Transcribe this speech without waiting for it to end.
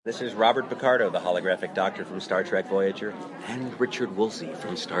This is Robert Picardo, the holographic doctor from Star Trek Voyager, and Richard Woolsey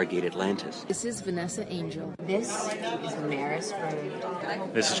from Stargate Atlantis. This is Vanessa Angel. This is Maris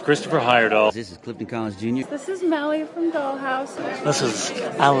Road. This is Christopher Heyerdahl. This is Clifton Collins Jr. This is Melly from Dollhouse. This is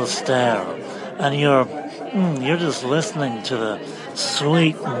Alistair, and you're just listening to the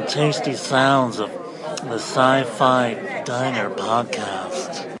sweet and tasty sounds of the Sci-Fi Diner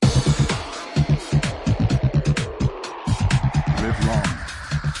podcast. Live long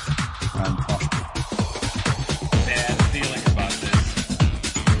and prosper. Bad feeling about this.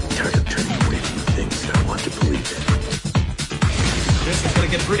 Tired of turning away from the things that I want to believe in. This is going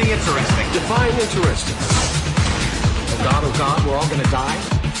to get pretty interesting. Define interesting. Oh God, we're all going to die?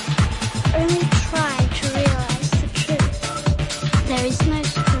 Only try to realize the truth. There is no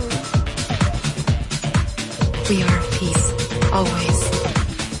school. We are peace, always.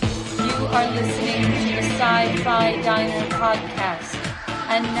 You are listening to the Sci-Fi Diner podcast.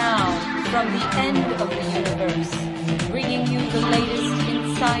 And now, from the end of the universe, bringing you the latest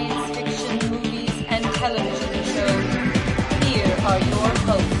in science fiction movies and television shows, here are your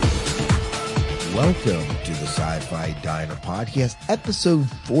hosts. Welcome to the Sci-Fi Diner podcast, episode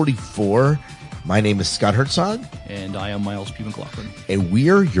 44. My name is Scott Herzog. And I am Miles P. McLaughlin. And we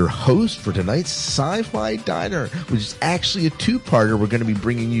are your hosts for tonight's Sci-Fi Diner, which is actually a two-parter we're going to be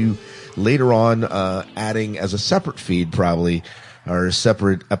bringing you later on, adding as a separate feed probably, or a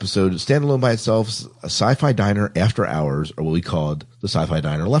separate episode, standalone by itself, a Sci-Fi Diner After Hours, or what we called the Sci-Fi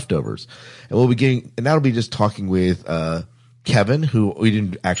Diner Leftovers. And we'll be getting, and that'll be just talking with, Kevin, who we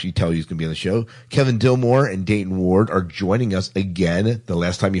didn't actually tell you he's going to be on the show. Kevin Dilmore and Dayton Ward are joining us again. The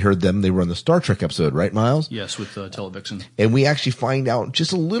last time you heard them, they were on the Star Trek episode, right, Miles? Yes, with Televixen. And we actually find out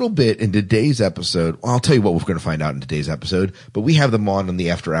just a little bit in today's episode. Well, I'll tell you what we're going to find out in today's episode, but we have them on the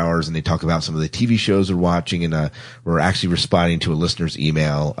After Hours, and they talk about some of the TV shows they're watching, and we're actually responding to a listener's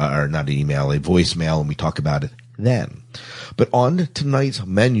email, or not an email, a voicemail, and we talk about it then. But on tonight's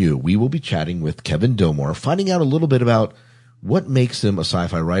menu, we will be chatting with Kevin Dilmore, finding out a little bit about what makes him a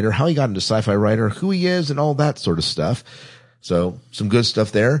sci-fi writer, how he got into sci-fi writer, who he is, and all that sort of stuff. So some good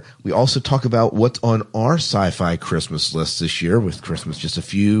stuff there. We also talk about what's on our sci-fi Christmas list this year, with Christmas just a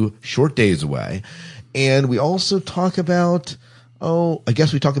few short days away. And we also talk about, I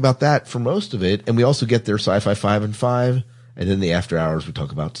guess we talk about that for most of it. And we also get their SciFi 5 and 5. And then the after hours, we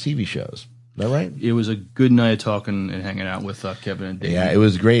talk about TV shows. Is that right? It was a good night of talking and hanging out with Kevin and Dave. Yeah, it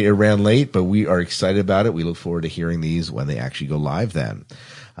was great. It ran late, but we are excited about it. We look forward to hearing these when they actually go live then.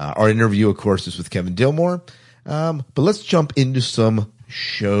 Our interview, of course, is with Kevin Dilmore. But let's jump into some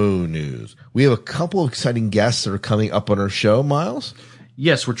show news. We have a couple of exciting guests that are coming up on our show, Miles.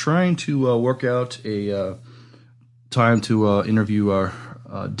 Yes, we're trying to work out a time to interview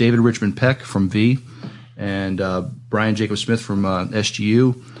David Richmond Peck from V and Brian Jacob Smith from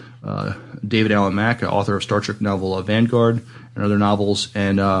SGU. David Allen Mack, author of Star Trek novel Vanguard and other novels,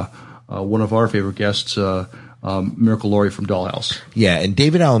 and one of our favorite guests, Miracle Laurie from Dollhouse. Yeah, and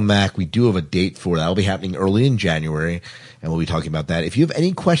David Allen Mack, we do have a date for that. That'll be happening early in January, and we'll be talking about that. If you have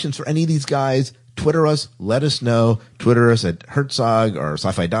any questions for any of these guys, Twitter us, let us know. Twitter us at Herzog or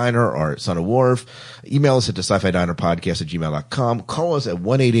Sci-Fi Diner or at Son of Wharf. Email us at the Sci-Fi Diner Podcast at gmail.com. Call us at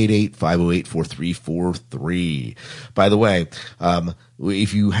 1-888-508-4343. By the way,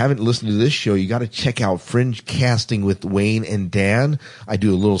 if you haven't listened to this show, you got to check out Fringe Casting with Wayne and Dan. I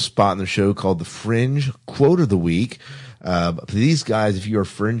do a little spot in the show called the Fringe Quote of the Week. These guys, if you're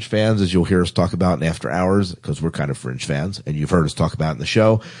Fringe fans, as you'll hear us talk about in After Hours, because we're kind of Fringe fans, and you've heard us talk about in the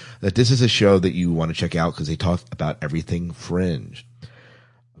show, that this is a show that you want to check out because they talk about everything Fringe.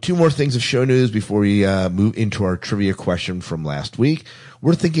 Two more things of show news before we move into our trivia question from last week.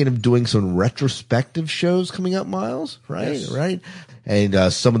 We're thinking of doing some retrospective shows coming up, Miles, right? Yes. Right?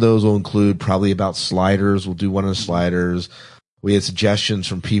 And some of those will include probably about Sliders. We'll do one of the Sliders. We had suggestions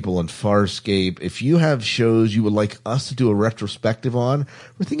from people on Farscape. If you have shows you would like us to do a retrospective on,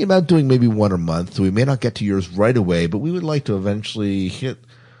 we're thinking about doing maybe one a month, so we may not get to yours right away, but we would like to eventually hit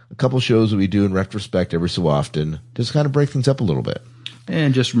a couple shows that we do in retrospect every so often, just kind of break things up a little bit.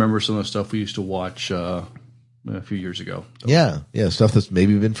 And just remember some of the stuff we used to watch a few years ago. Yeah, stuff that's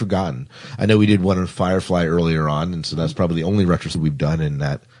maybe been forgotten. I know we did one on Firefly earlier on, and so that's probably the only retrospective we've done in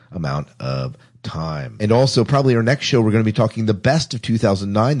that amount of time. And also probably our next show, we're going to be talking the best of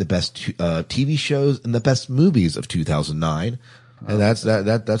 2009, the best TV shows, and the best movies of 2009. And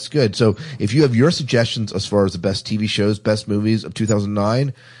that's good. So if you have your suggestions as far as the best TV shows, best movies of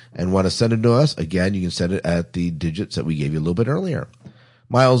 2009, and want to send it to us, again, you can send it at the digits that we gave you a little bit earlier.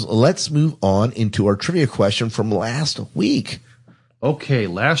 Miles, let's move on into our trivia question from last week. Okay,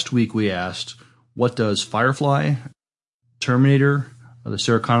 last week we asked, what does Firefly, Terminator, the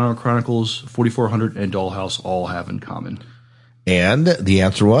Sarah Connor Chronicles, 4400, and Dollhouse all have in common. And the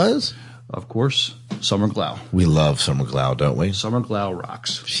answer was? Of course, Summer Glau. We love Summer Glau, don't we? Summer Glau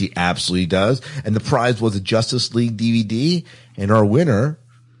rocks. She absolutely does. And the prize was a Justice League DVD. And our winner,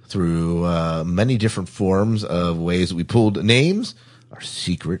 through many different forms of ways that we pulled names, our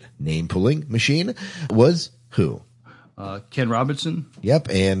secret name pulling machine, was who? Ken Robinson.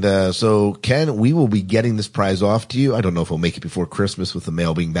 Yep. And so, Ken, we will be getting this prize off to you. I don't know if we'll make it before Christmas with the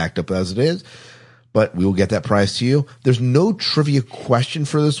mail being backed up as it is, but we will get that prize to you. There's no trivia question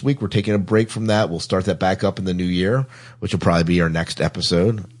for this week. We're taking a break from that. We'll start that back up in the new year, which will probably be our next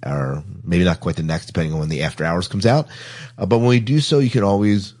episode, or maybe not quite the next, depending on when the After Hours comes out. But when we do so, you can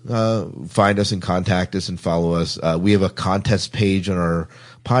always find us and contact us and follow us. We have a contest page on our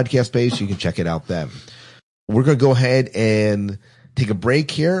podcast page, so you can check it out then. We're going to go ahead and take a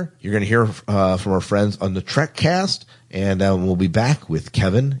break here. You're going to hear from our friends on the TrekCast, and we'll be back with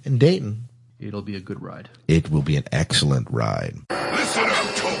Kevin and Dayton. It'll be a good ride. It will be an excellent ride. Listen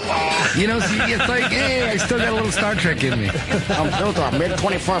up, Topaz. You know, see, it's like, hey, I still got a little Star Trek in me. I'm built on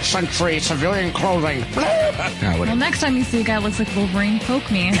mid-21st century civilian clothing. Well, next time you see a guy that looks like Wolverine,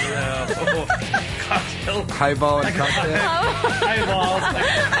 poke me. Cocktail. Highball and cocktail. Highballs,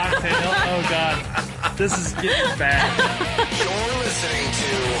 like cocktail. Oh, God. This is getting bad. You're listening to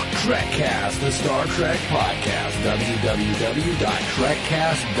TrekCast, the Star Trek podcast.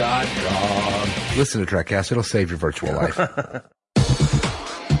 www.trekcast.com. Listen to TrekCast. It'll save your virtual life.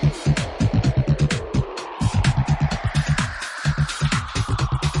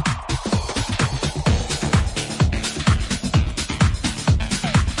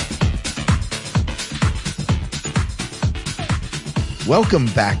 Welcome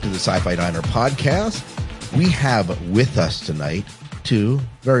back to the Sci-Fi Diner podcast. We have with us tonight two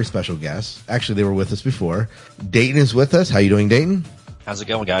very special guests. Actually, they were with us before. Dayton is with us. How you doing, Dayton? How's it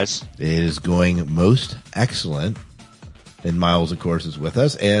going, guys? It is going most excellent. And Miles, of course, is with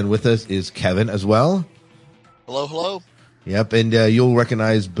us. And with us is Kevin as well. Hello, hello. Yep, and you'll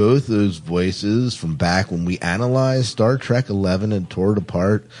recognize both those voices from back when we analyzed Star Trek 11 and tore it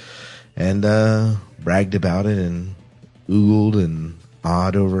apart and bragged about it and oogled and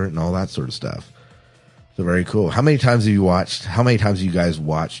awed over it and all that sort of stuff. So very cool. How many times have you guys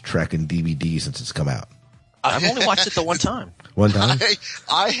watched Trek and DVD since it's come out? I've only watched it the one time. One time?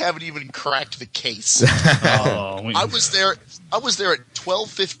 I haven't even cracked the case. Oh, I was there at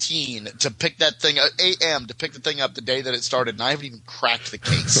 12:15 to pick that thing a.m. to pick the thing up the day that it started, and I haven't even cracked the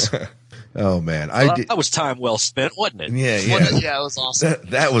case. Oh man, That was time well spent, wasn't it? Yeah, yeah, it was awesome.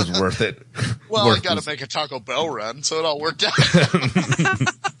 That was worth it. Well, I got to make a Taco Bell run, so it all worked out.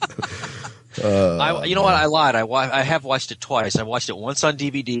 You know what? I lied. I have watched it twice. I watched it once on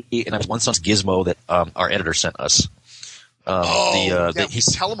DVD and once on Gizmo that our editor sent us.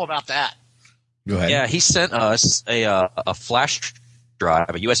 Tell them about that. Go ahead. Yeah, he sent us a flash drive,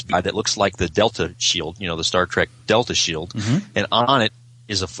 a USB drive that looks like the Delta Shield, the Star Trek Delta Shield, and on it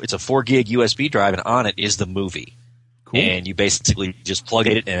it's a 4 gig USB drive, and on it is the movie. Cool. And you basically just plug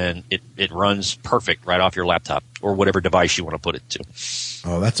it and it runs perfect right off your laptop or whatever device you want to put it to.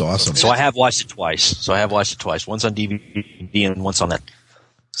 Oh, that's awesome. So I have watched it twice. Once on DVD and once on that.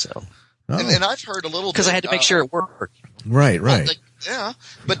 So. Oh. And I've heard a little because I had to make sure it worked. Right. Yeah,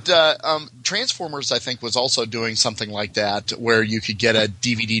 but Transformers, I think, was also doing something like that, where you could get a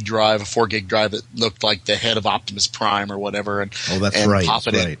DVD drive, a 4 gig drive that looked like the head of Optimus Prime or whatever, and pop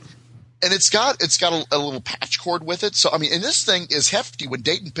it in. And it's got a little patch cord with it. So I mean, and this thing is hefty. When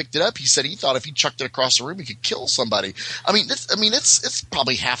Dayton picked it up, he said he thought if he chucked it across the room, he could kill somebody. It's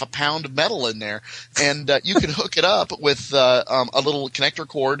probably half a pound of metal in there, and you can hook it up with a little connector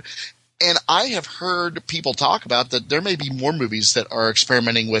cord. And I have heard people talk about that there may be more movies that are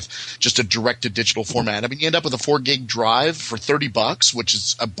experimenting with just a direct-to-digital format. I mean, you end up with a 4 gig drive for $30, which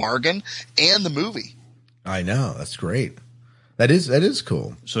is a bargain, and the movie. I know. That's great. That is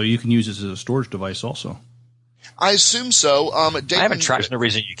cool. So you can use it as a storage device also. I assume so. I haven't tried. There's no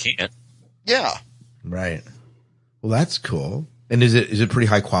reason you can't. Yeah. Right. Well, that's cool. And is it pretty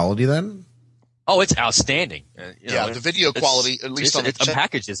high quality then? Oh, it's outstanding. The video quality, at least on the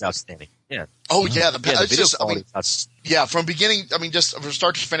package is outstanding. Yeah. Oh yeah, the video quality. From beginning. I mean, just from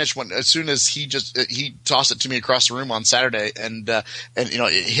start to finish. As soon as he tossed it to me across the room on Saturday, and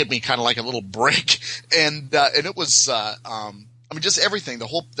it hit me kind of like a little brick, and it was just everything.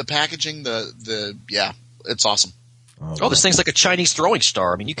 The packaging, it's awesome. Oh, this thing's like a Chinese throwing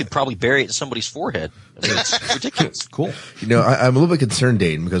star. I mean, you could probably bury it in somebody's forehead. I mean, it's ridiculous. Cool. I'm a little bit concerned,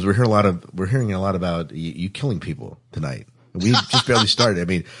 Dayton, because we're hearing a lot about you killing people tonight. We just barely started. I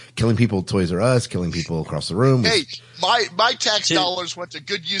mean, killing people at Toys R Us, killing people across the room. Hey, my tax dollars went to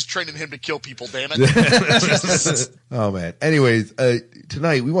good use training him to kill people, damn it. Oh, man. Anyways,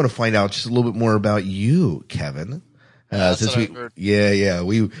 tonight we want to find out just a little bit more about you, Kevin. Since we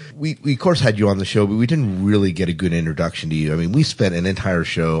of course had you on the show, but we didn't really get a good introduction to you. I mean, we spent an entire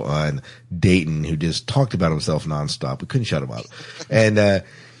show on Dayton, who just talked about himself nonstop. We couldn't shut him up. But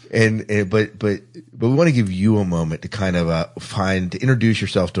we want to give you a moment to kind of to introduce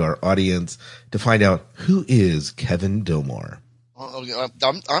yourself to our audience, to find out who is Kevin Dilmore.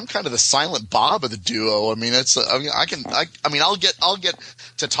 I'm kind of the silent Bob of the duo. I mean, I'll get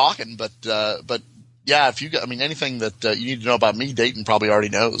to talking, but yeah, if anything that you need to know about me, Dayton probably already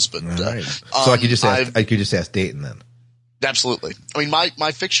knows. But right. So I could just ask Dayton then. Absolutely. I mean,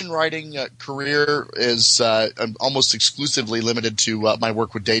 my fiction writing career is almost exclusively limited to my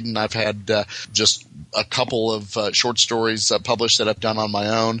work with Dayton. I've had just a couple of short stories published that I've done on my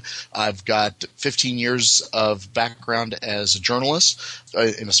own. I've got 15 years of background as a journalist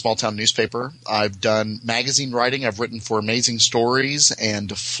in a small town newspaper. I've done magazine writing. I've written for Amazing Stories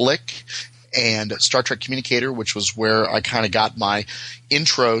and Flick and Star Trek Communicator, which was where I kind of got my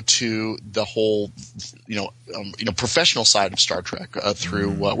intro to the whole, professional side of Star Trek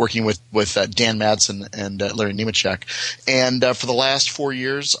through working with Dan Madsen and Larry Nemechek. And for the last 4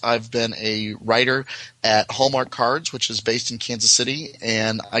 years, I've been a writer at Hallmark Cards, which is based in Kansas City,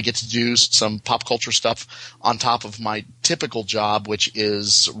 and I get to do some pop culture stuff on top of my typical job, which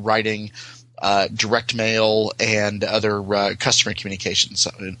is writing direct mail and other customer communications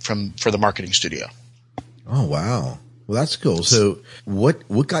for the marketing studio. Oh, wow. Well, that's cool. So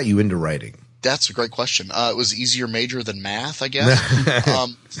what got you into writing? That's a great question. It was easier major than math, I guess.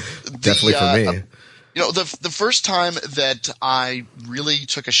 Definitely for me. The first time that I really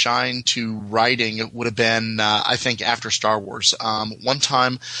took a shine to writing would have been, I think, after Star Wars. One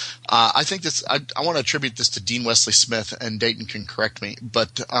time, I think I want to attribute this to Dean Wesley Smith, and Dayton can correct me,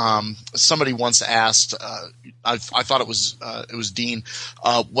 but somebody once asked, I thought it was Dean,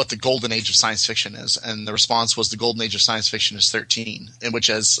 what the golden age of science fiction is, and the response was the golden age of science fiction is 13, in which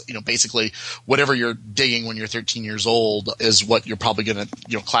basically whatever you're digging when you're 13 years old is what you're probably going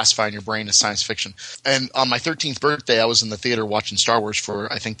to classify in your brain as science fiction. And on my 13th birthday, I was in the theater watching Star Wars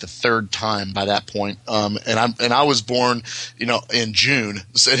for, I think, the third time by that point. And I was born, in June,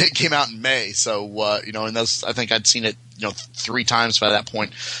 so it came out in May. So, and I think I'd seen it, 3 times by that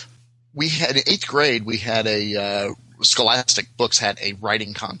point. We had in 8th grade, we had Scholastic Books had a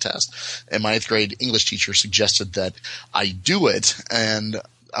writing contest, and my 8th grade English teacher suggested that I do it. And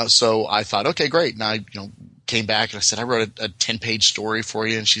so I thought, okay, great. And I, came back and I said, I wrote a 10-page story for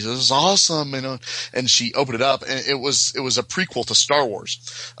you. And she said, this is awesome. And she opened it up, and it was a prequel to Star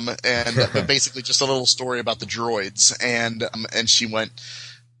Wars. But basically just a little story about the droids. And she went,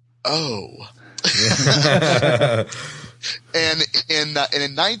 oh. And in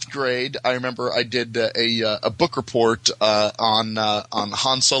 9th grade, I remember I did a book report on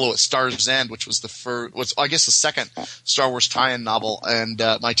Han Solo at Star's End, which was the second Star Wars tie-in novel, and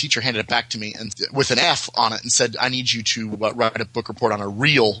my teacher handed it back to me and with an F on it and said, "I need you to write a book report on a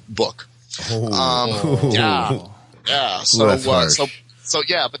real book." Yeah. So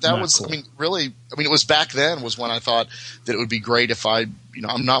yeah, but that was, cool. It was back then was when I thought that it would be great if I'm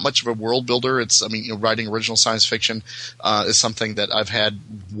not much of a world builder. Writing original science fiction is something that I've had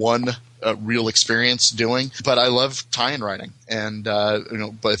one real experience doing, but I love tie-in writing, and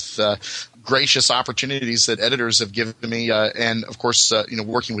with gracious opportunities that editors have given me, and of course,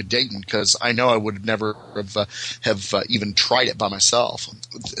 working with Dayton, because I know I would never have even tried it by myself.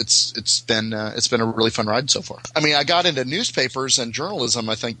 It's been a really fun ride so far. I got into newspapers and journalism,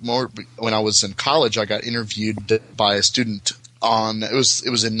 I think, more when I was in college. I got interviewed by a student it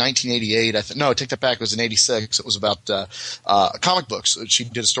was in 1988. I take that back. It was in 86. It was about comic books. She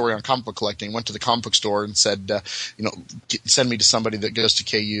did a story on comic book collecting. Went to the comic book store and said, send me to somebody that goes to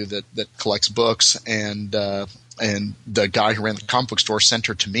KU that collects books. And the guy who ran the comic book store sent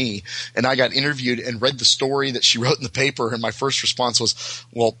her to me, and I got interviewed and read the story that she wrote in the paper. And my first response was,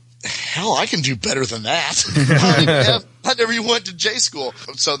 well, hell, I can do better than that. I never even went to J school.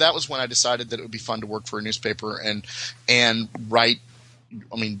 So that was when I decided that it would be fun to work for a newspaper and write,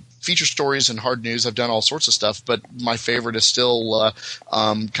 feature stories and hard news. I've done all sorts of stuff, but my favorite is still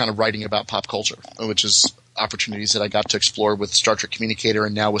kind of writing about pop culture, which is opportunities that I got to explore with Star Trek Communicator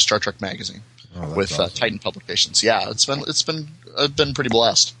and now with Star Trek Magazine with awesome. Titan Publications. Yeah, I've been pretty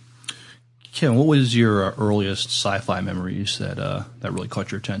blessed. Kevin, what was your earliest sci-fi memories that really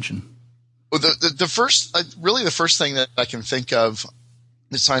caught your attention? Well, the first thing that I can think of,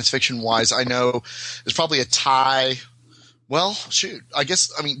 science fiction wise, I know is probably a tie Well, shoot. I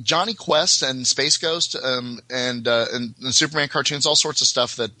guess, Johnny Quest and Space Ghost, and Superman cartoons, all sorts of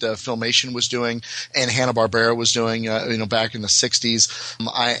stuff that Filmation was doing and Hanna-Barbera was doing, back in the 60s.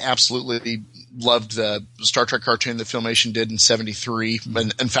 I absolutely loved the Star Trek cartoon that Filmation did in 73.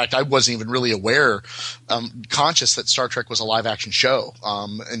 And in fact, I wasn't even really conscious that Star Trek was a live action show.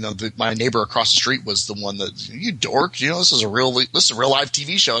 My neighbor across the street was the one that, you dork, this is a real live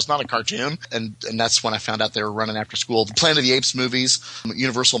TV show. It's not a cartoon. And that's when I found out they were running after school. The Planet of the Apes movies,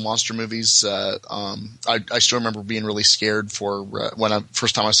 Universal monster movies. I still remember being really scared for when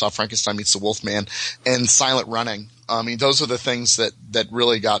first time I saw Frankenstein Meets the Wolfman, and Silent Running. Those are the things that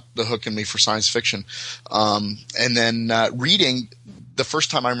really got the hook in me for science fiction. And then reading, the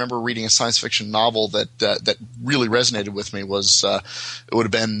first time I remember reading a science fiction novel that really resonated with me was it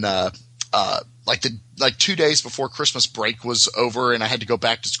would have been like 2 days before Christmas break was over, and I had to go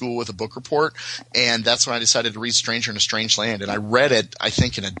back to school with a book report, and that's when I decided to read Stranger in a Strange Land, and I read it, I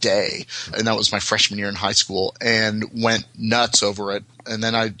think, in a day, and that was my freshman year in high school, and went nuts over it. And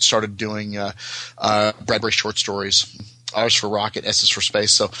then I started doing Bradbury short stories. R's for Rocket, S is for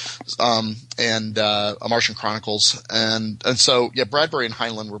Space. So, and Martian Chronicles, and so yeah, Bradbury and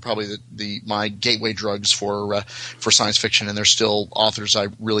Heinlein were probably my gateway drugs for science fiction, and they're still authors I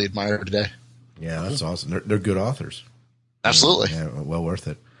really admire today. Yeah, that's awesome. They're good authors. Absolutely. Yeah, well worth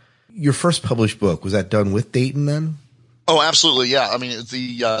it. Your first published book, was that done with Dayton then? Oh, absolutely. Yeah.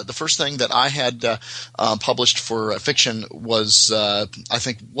 The first thing that I had published for fiction was I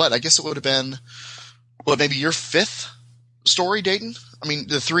guess it would have been maybe your fifth story, Dayton?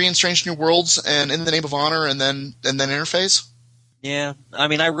 The 3 in Strange New Worlds and In the Name of Honor and then Interface? Yeah.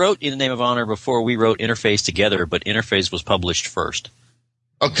 I wrote In the Name of Honor before we wrote Interface together, but Interface was published first.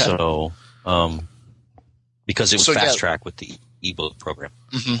 Okay. So, because it was fast track with the ebook program.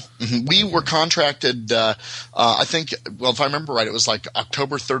 Mm-hmm, mm-hmm. We were contracted, I think, if I remember right, it was like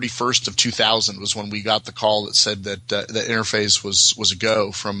October 31st of 2000 was when we got the call that said that Interface was a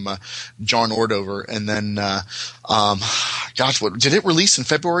go from John Ordover. And then, did it release in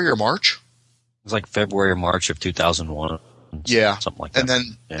February or March? It was like February or March of 2001. Yeah. Something like that.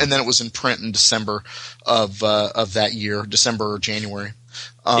 And then it was in print in December of that year, December or January.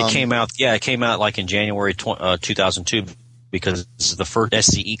 It came out like in January 2002 because the first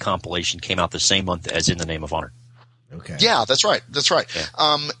SCE compilation came out the same month as In the Name of Honor. Okay. Yeah, that's right.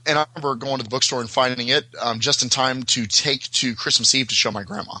 Yeah. And I remember going to the bookstore and finding it just in time to take to Christmas Eve to show my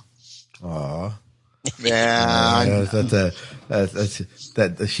grandma. Aw. Yeah.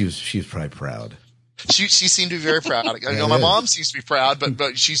 She was probably proud. She seemed to be very proud. My mom seems to be proud,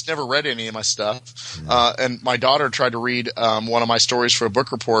 but she's never read any of my stuff. And my daughter tried to read one of my stories for a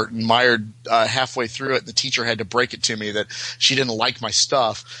book report and mired halfway through it. The teacher had to break it to me that she didn't like my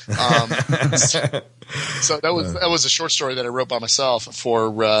stuff. So that was a short story that I wrote by myself for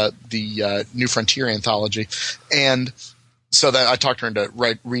the New Frontier anthology, and so that I talked her into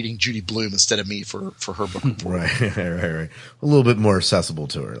reading Judy Blume instead of me for her book. Right. A little bit more accessible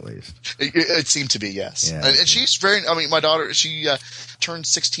to her, at least. It seemed to be, yes. Yeah. And she's my daughter, she turned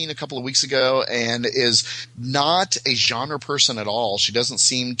 16 a couple of weeks ago and is not a genre person at all. She doesn't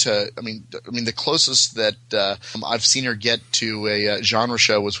seem to, the closest that I've seen her get to a genre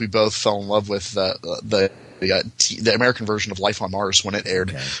show was we both fell in love with the American version of Life on Mars when it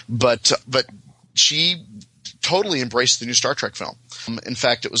aired. Okay. But she totally embraced the new Star Trek film. In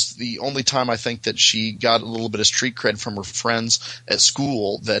fact, it was the only time I think that she got a little bit of street cred from her friends at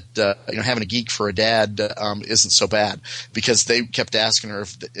school that having a geek for a dad isn't so bad, because they kept asking her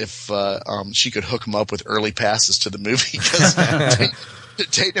if she could hook them up with early passes to the movie. Because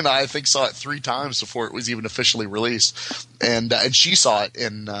Dayton and I think saw it 3 times before it was even officially released, and she saw it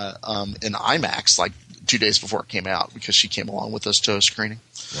in IMAX like 2 days before it came out because she came along with us to a screening.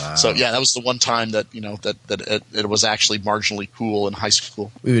 Wow. So yeah, that was the one time that it was actually marginally cool in high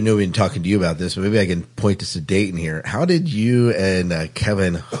school. We've been talking to you about this, but maybe I can point this to Dayton here. How did you and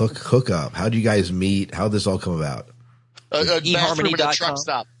Kevin hook up? How did you guys meet? How did this all come about?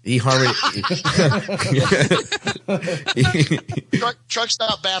 eHarmony.com. eHarmony. Truck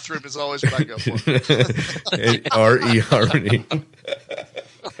stop bathroom is always what I go for. Or eHarmony.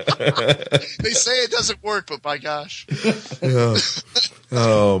 They say it doesn't work, but by gosh.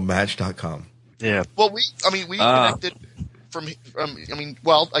 Match.com. Yeah. Well, we connected from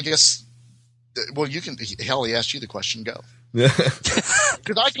I guess, you can, hell, he asked you the question, go.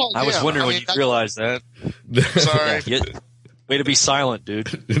 Because I was wondering when you realized that. Sorry. Yeah, way to be silent, dude.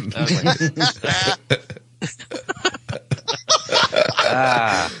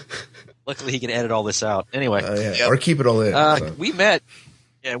 Luckily he can edit all this out. Anyway. Or keep it all in. We met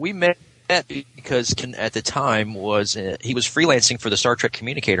met because at the time he was freelancing for the Star Trek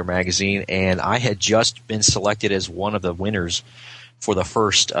Communicator magazine, and I had just been selected as one of the winners for the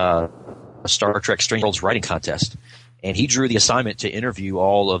first Star Trek Strange Worlds writing contest. And he drew the assignment to interview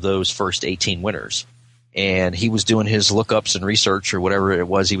all of those first 18 winners. And he was doing his lookups and research or whatever it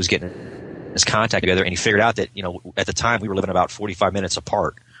was. He was getting his contact together, and he figured out that, at the time we were living about 45 minutes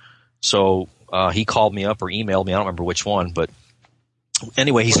apart. So he called me up or emailed me. I don't remember which one, but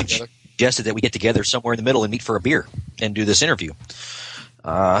anyway, he suggested that we get together somewhere in the middle and meet for a beer and do this interview.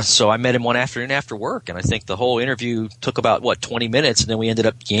 So I met him one afternoon after work, and I think the whole interview took about 20 minutes, and then we ended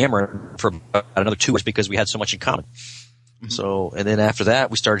up yammering for about another 2 hours because we had so much in common. Mm-hmm. So, and then after that,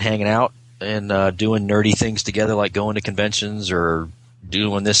 we started hanging out and doing nerdy things together, like going to conventions or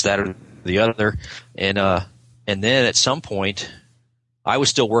doing this, that, or the other. And then at some point, I was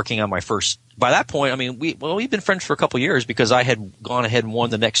still working on my first. By that point, I mean we've been friends for a couple of years because I had gone ahead and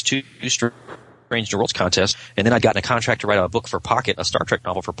won the next 2 Strange New Worlds contest, and then I'd gotten a contract to write a book for Pocket, a Star Trek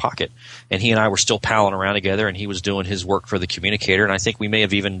novel for Pocket, and he and I were still palling around together, and he was doing his work for the Communicator, and I think we may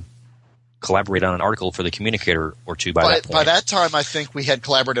have even collaborated on an article for the Communicator or two by that point. By that time, I think we had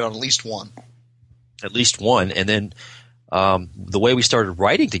collaborated on at least one. At least one, and then the way we started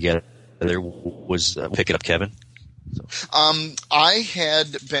writing together was pick it up, Kevin. I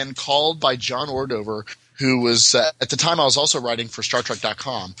had been called by John Ordover, who was at the time I was also writing for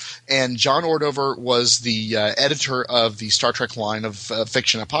StarTrek.com, and John Ordover was the editor of the Star Trek line of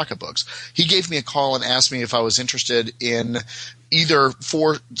fiction and pocket books. He gave me a call and asked me if I was interested in either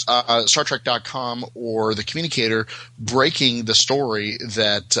for StarTrek.com or the Communicator breaking the story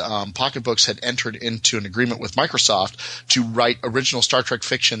that Pocket Books had entered into an agreement with Microsoft to write original Star Trek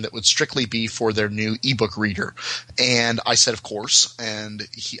fiction that would strictly be for their new ebook reader. And I said, of course, and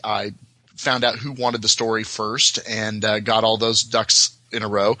I found out who wanted the story first and got all those ducks in a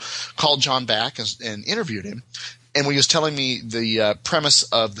row, called John back and interviewed him. And when he was telling me the premise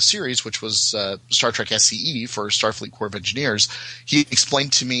of the series, which was Star Trek SCE for Starfleet Corps of Engineers, he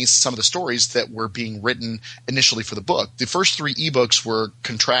explained to me some of the stories that were being written initially for the book. The first 3 ebooks were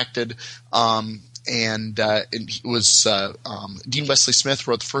contracted, and it was Dean Wesley Smith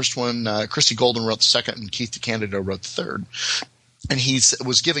wrote the first one, Christy Golden wrote the second, and Keith DeCandido wrote the third. And he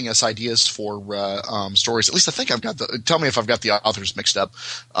was giving us ideas for stories. At least I think I've got tell me if I've got the authors mixed up.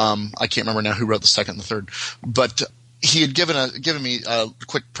 I can't remember now who wrote the second and the third. But he had given me a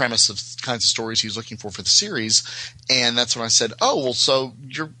quick premise of kinds of stories he was looking for the series. And that's when I said, oh, well, so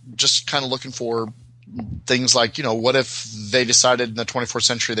you're just kind of looking for things like, what if they decided in the 24th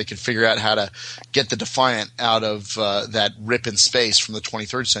century they could figure out how to get the Defiant out of that rip in space from the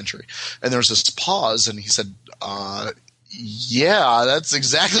 23rd century? And there was this pause, and he said, yeah, that's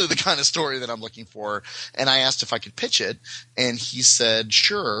exactly the kind of story that I'm looking for. And I asked if I could pitch it, and he said,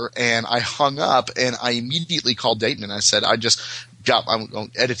 sure. And I hung up, and I immediately called Dayton, and I said, I'm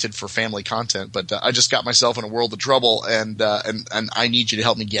edited for family content, but I just got myself in a world of trouble, and I need you to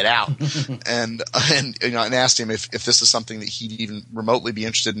help me get out. and asked him if this is something that he'd even remotely be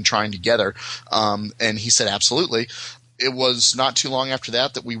interested in trying together. And he said, absolutely. It was not too long after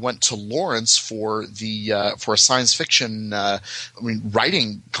that we went to Lawrence for a science fiction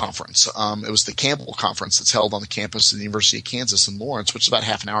writing conference. It was the Campbell Conference that's held on the campus of the University of Kansas in Lawrence, which is about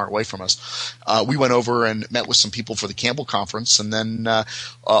half an hour away from us. We went over and met with some people for the Campbell Conference, and then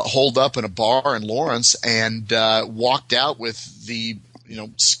holed up in a bar in Lawrence and walked out with the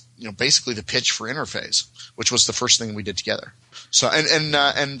basically the pitch for Interphase, which was the first thing we did together. So and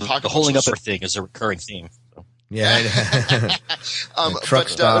the holding up thing is a recurring theme. Yeah, truck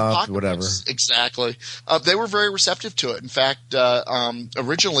stop, whatever. Exactly. They were very receptive to it. In fact,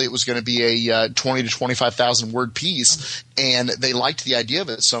 originally it was going to be a 20 to 25,000 word piece, and they liked the idea of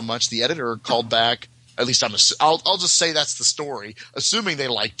it so much. The editor called back. At least I'll just say that's the story, assuming they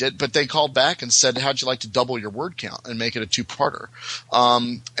liked it. But they called back and said, "How'd you like to double your word count and make it a 2-parter?"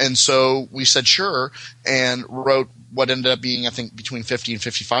 And so we said sure, and wrote what ended up being, I think, between 50 and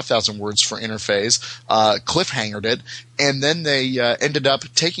 55,000 words for Interphase, cliffhangered it, and then they ended up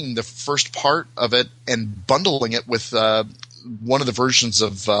taking the first part of it and bundling it with one of the versions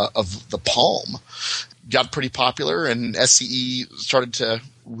of the Palm. Got pretty popular, and SCE started to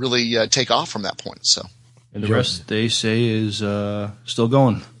really take off from that point. So, and the rest, they say, is still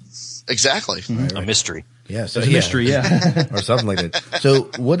going. Exactly. Mm-hmm. A mystery. Yeah, so it's a mystery, yeah. Or something like that. So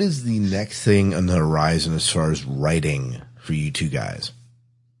what is the next thing on the horizon as far as writing for you two guys?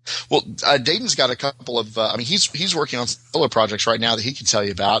 Well, Dayton's got a couple of, he's working on solo projects right now that he can tell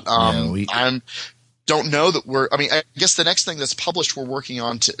you about. don't know that I guess the next thing that's published we're working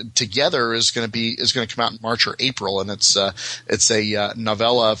on together is going to come out in March or April, and it's a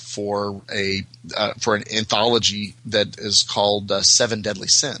novella for an anthology that is called Seven Deadly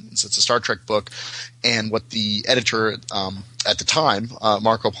Sins. It's a Star Trek book, and what the editor at the time,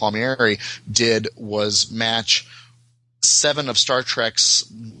 Marco Palmieri, did was match 7 of Star Trek's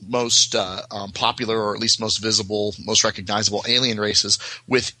most popular, or at least most visible, most recognizable alien races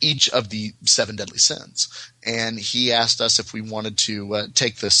with each of the 7 deadly sins. And he asked us if we wanted to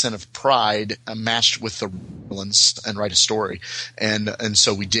take the sin of pride matched with the villains and write a story. And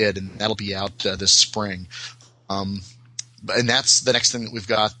so we did, and that'll be out this spring. And that's the next thing that we've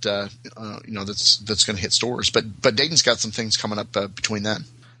got, that's going to hit stores. But Dayton's got some things coming up between then.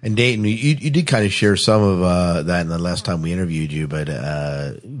 And Dayton, you did kind of share some of that in the last time we interviewed you, but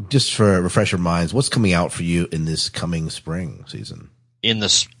just for refresh our minds, what's coming out for you in this coming spring season?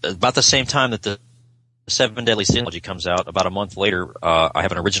 About the same time that the Seven Deadly Sins comes out, about a month later, I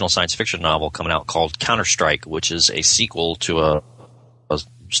have an original science fiction novel coming out called Counter-Strike, which is a sequel to a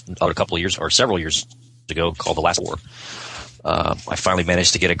couple of years or several years ago called The Last War. I finally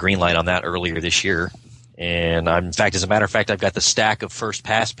managed to get a green light on that earlier this year. And as a matter of fact, I've got the stack of first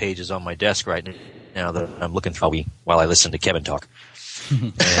pass pages on my desk right now that I'm looking through while I listen to Kevin talk.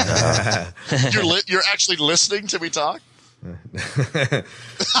 And, you're actually listening to me talk?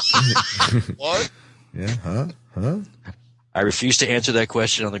 What? Yeah. Huh? I refuse to answer that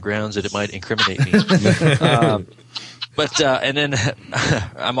question on the grounds that it might incriminate me. And then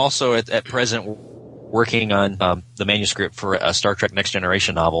I'm also at present working on the manuscript for a Star Trek Next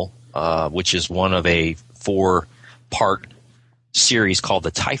Generation novel, which is one of a 4-part series called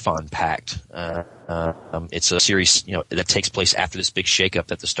the Typhon Pact. It's a series, that takes place after this big shakeup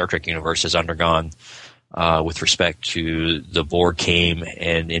that the Star Trek universe has undergone, with respect to the Borg came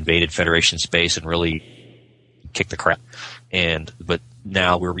and invaded Federation space and really kicked the crap. But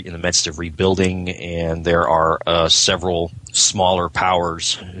now we're in the midst of rebuilding, and there are several smaller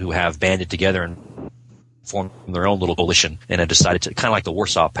powers who have banded together and formed their own little coalition and have decided to, kind of like the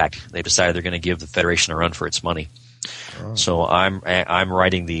Warsaw Pact, they've decided they're going to give the Federation a run for its money. Oh. So I'm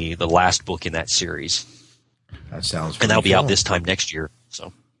writing the last book in that series. That sounds and that'll be cool. out this time next year.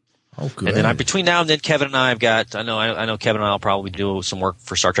 So. Oh, good. And then between now and then, Kevin and I I know Kevin and I will probably do some work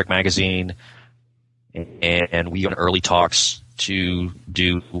for Star Trek Magazine, and we are in early talks to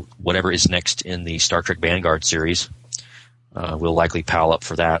do whatever is next in the Star Trek Vanguard series. We'll likely pal up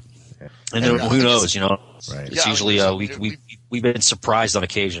for that. And who knows, Right. It's usually we've been surprised on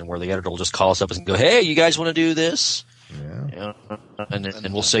occasion where the editor will just call us up and go, "Hey, you guys want to do this?" Yeah.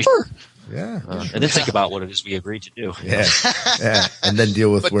 And we'll say, "Sure." Yeah. And then think about what it is we agreed to do. Yeah. Yeah. And then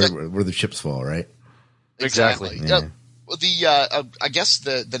deal with where the chips fall, right? Exactly. Yeah. I guess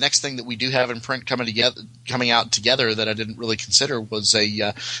the next thing that we do have in print coming out together that I didn't really consider was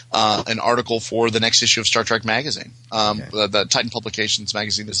an article for the next issue of Star Trek Magazine. The Titan Publications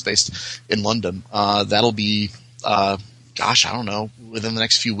magazine is based in London. That'll be, I don't know, within the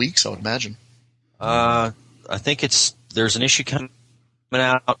next few weeks, I would imagine. I think there's an issue coming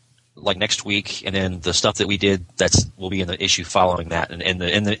out like next week, and then the stuff that we did will be in the issue following that, and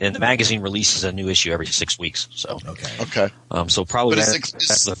the magazine releases a new issue every 6 weeks. So okay. So probably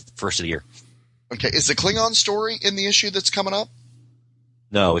that's the first of the year. Okay, is the Klingon story in the issue that's coming up?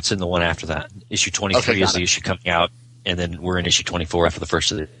 No, it's in the one after that. Issue 23 is the issue coming out, and then we're in issue 24 after the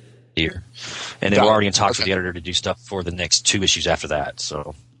first of the year. And then we're already in talks with the editor to do stuff for the next 2 issues after that.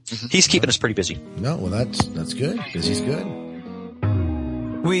 So he's keeping us pretty busy. No, well that's good. Busy's good.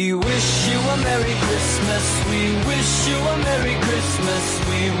 We wish you a Merry Christmas. We wish you a Merry Christmas.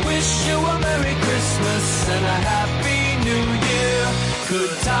 We wish you a Merry Christmas and a Happy New Year.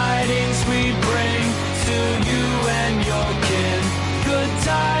 Good tidings we bring to you and your kin. Good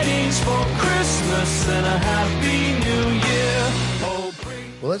tidings for Christmas and a Happy New Year.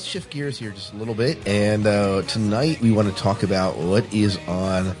 Well, let's shift gears here just a little bit. And tonight we want to talk about what is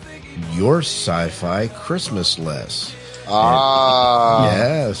on your SciFi Christmas list.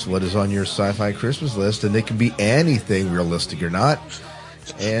 Yes, what is on your SciFi Christmas list? And it can be anything, realistic or not.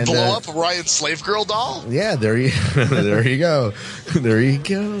 And blow up Orion's slave girl doll? Yeah, there you go. There you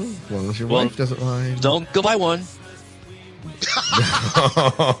go. As long as your wife doesn't mind. Don't go buy one.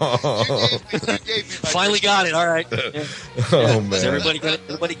 Finally got it. All right. Yeah. Oh, man. Has everybody got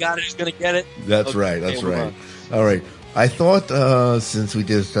it? Who's going to get it? That's right. That's right. All right. I thought since we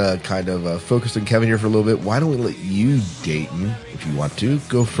just kind of focused on Kevin here for a little bit, why don't we let you, Dayton, if you want to,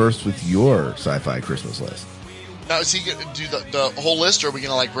 go first with your SciFi Christmas list? Now, is he going to do the whole list, or are we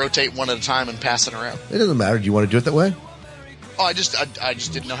going to rotate one at a time and pass it around? It doesn't matter. Do you want to do it that way? Oh, I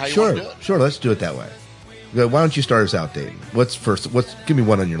just didn't know how you Sure, want to do it. sure. Let's do it that way. Why don't you start us out, Dayton? What's first? Give me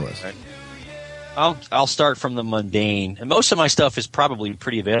one on your list. Right. I'll start from the mundane, and most of my stuff is probably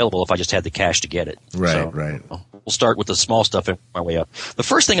pretty available if I just had the cash to get it. Right. We'll start with the small stuff and my way up. The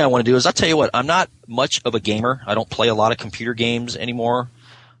first thing I want to do is, I'll tell you what, I'm not much of a gamer. I don't play a lot of computer games anymore.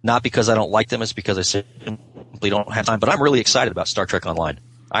 Not because I don't like them, it's because I simply don't have time. But I'm really excited about Star Trek Online.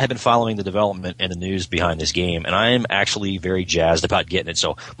 I have been following the development and the news behind this game, and I am actually very jazzed about getting it.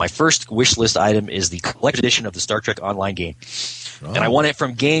 So my first wish list item is the collector's edition of the Star Trek Online game. Oh. And I want it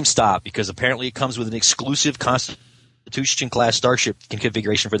from GameStop because apparently it comes with an exclusive Constitution-class starship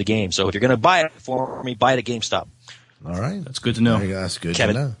configuration for the game. So if you're going to buy it for me, buy it at GameStop. All right. That's good to know. That's good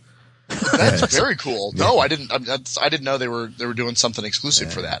Kevin. to know. That's very cool. No, I didn't know they were doing something exclusive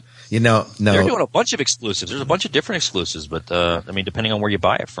for that. No. They're doing a bunch of exclusives. There's a bunch of different exclusives, but depending on where you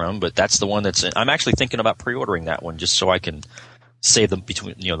buy it from. But that's the one I'm actually thinking about pre-ordering that one just so I can save them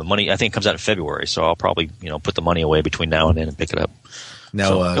between the money. I think it comes out in February, so I'll probably put the money away between now and then and pick it up.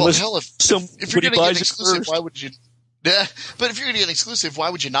 Now, hell, if you're going to get an exclusive, why would you? Yeah, but if you're going to get an exclusive, why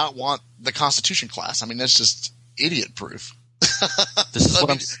would you not want the Constitution class? I mean, that's just idiot proof. This is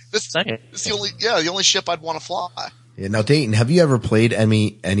what I'm saying. It's the only ship I'd want to fly. Yeah. Now, Dayton, have you ever played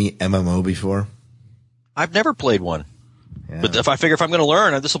any MMO before? I've never played one, but if I'm going to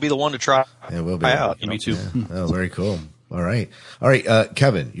learn, this will be the one to try. It will be out. Me too. Yeah. Oh, very cool. All right.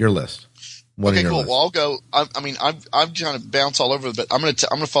 Kevin, your list. Okay, cool. Well, I'll go. I'm trying to bounce all over, but I'm going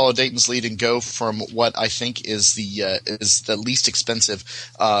to follow Dayton's lead and go from what I think is the least expensive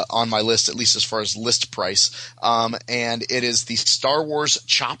on my list, at least as far as list price. And it is the Star Wars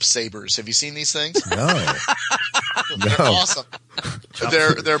chop sabers. Have you seen these things? No. They're awesome.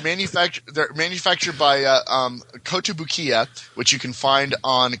 They're manufactured by Kotobukiya, which you can find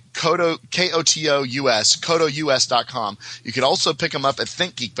on KOTOUS.com. You could also pick them up at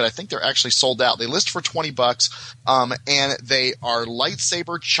ThinkGeek, but I think they're actually sold out. They list for $20, and they are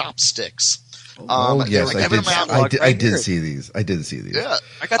lightsaber chopsticks. Yes, I did see these. Yeah,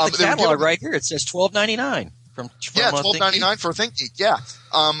 I got the catalog right here. It says $12.99. $12.99 for ThinkGeek. Yeah,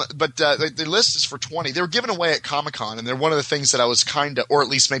 but the list is for $20. They were given away at Comic-Con, and they're one of the things that I was or at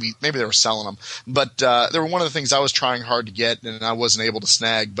least maybe they were selling them. But they were one of the things I was trying hard to get, and I wasn't able to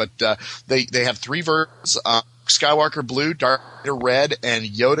snag. But they have 3 versions. Skywalker blue, Darth Vader red, and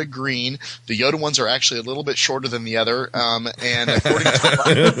Yoda green. The Yoda ones are actually a little bit shorter than the other, and according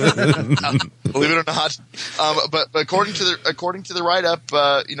to believe it or not, but according to the write up,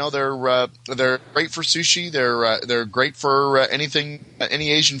 they're great for sushi. They're great for any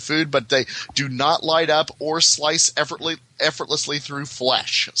Asian food, but they do not light up or slice effortlessly through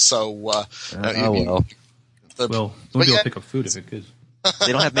flesh. So, well, maybe I'll pick up food if it could.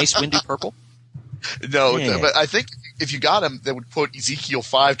 They don't have Mace Windu purple. No, but I think if you got them, they would quote Ezekiel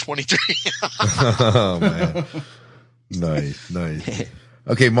 5:23. Oh man, nice.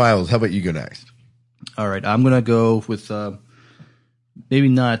 Okay, Miles, how about you go next? All right, I'm gonna go with maybe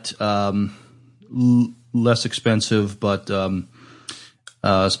not less expensive, but this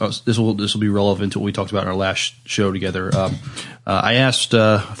will be relevant to what we talked about in our last show together. I asked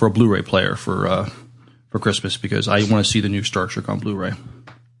for a Blu-ray player for Christmas because I want to see the new Star Trek on Blu-ray.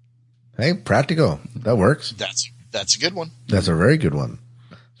 Hey, practical. That works. That's a good one. That's a very good one.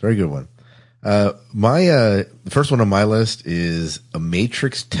 Very good one. The first one on my list is a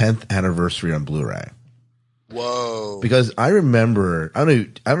Matrix 10th anniversary on Blu-ray. Whoa. Because I remember, I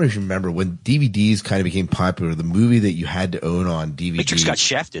don't know if you remember when DVDs kind of became popular, the movie that you had to own on DVD. Matrix got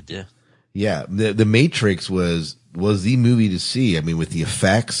shafted, yeah. Yeah. The Matrix was the movie to see. I mean, with the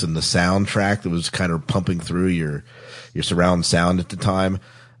effects and the soundtrack that was kind of pumping through your surround sound at the time.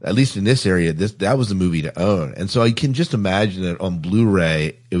 At least in this area, that was the movie to own. And so I can just imagine that on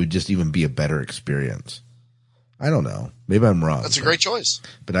Blu-ray, it would just even be a better experience. I don't know. Maybe I'm wrong. That's a great choice.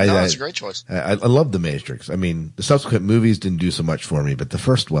 But that's a great choice. I love The Matrix. I mean, the subsequent movies didn't do so much for me, but the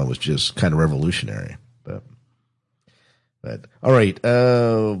first one was just kind of revolutionary. But all right.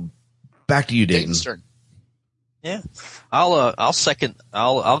 Back to you, Dayton. Yeah. I'll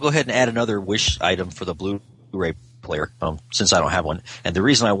go ahead and add another wish item for the Blu-ray player, since I don't have one. And the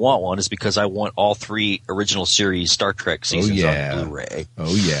reason I want one is because I want all 3 original series Star Trek seasons on Blu-ray.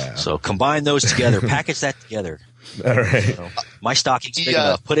 Oh, yeah. So combine those together, package that together. All right. My stocking's big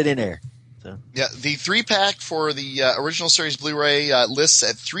enough. Put it in there. So. Yeah, the 3-pack for the original series Blu-ray lists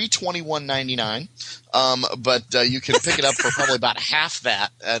at $321.99, but you can pick it up for probably about half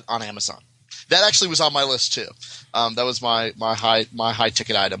that on Amazon. That actually was on my list too. That was my high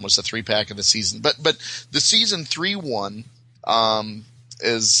ticket item was the 3-pack of the season. But the season 3 one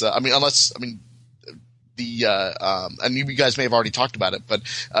is the and you guys may have already talked about it, but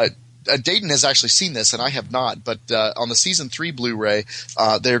Dayton has actually seen this, and I have not. But on the season 3 Blu-ray,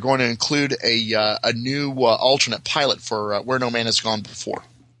 they're going to include a new alternate pilot for Where No Man Has Gone Before.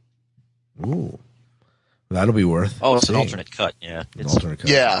 Ooh, that'll be worth. Oh, it's seeing. an alternate cut. Yeah, An alternate cut.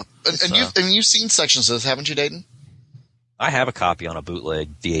 Yeah, and you've seen sections of this, haven't you, Dayton? I have a copy on a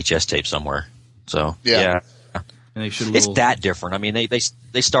bootleg VHS tape somewhere. So yeah. And they should it's that different. I mean,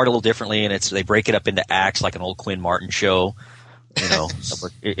 they start a little differently, and they break it up into acts like an old Quinn Martin show. You know,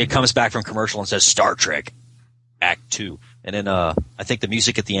 it comes back from commercial and says Star Trek Act 2, and then I think the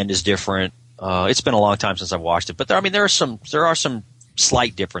music at the end is different. It's been a long time since I've watched it, but there are some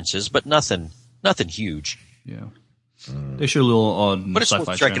slight differences, but nothing huge. Yeah, they should a little on but it's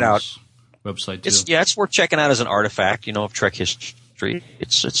Sci-Fi worth checking out. Website too. It's worth checking out as an artifact, of Trek history.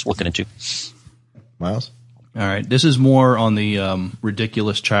 It's looking into. Miles. All right, this is more on the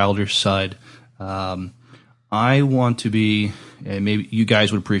ridiculous, childish side. I want to be, and maybe you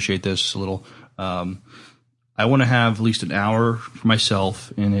guys would appreciate this a little. I want to have at least an hour for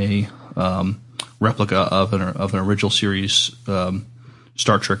myself in a replica of an original series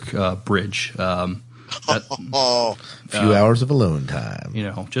Star Trek bridge. A few hours of alone time.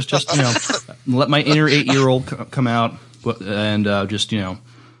 Just let my inner 8-year-old come out, and just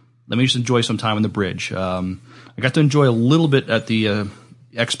let me just enjoy some time on the bridge. I got to enjoy a little bit at the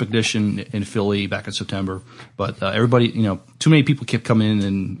expedition in Philly back in September, but everybody, too many people kept coming in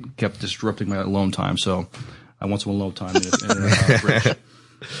and kept disrupting my alone time. So I want some alone time in a bridge.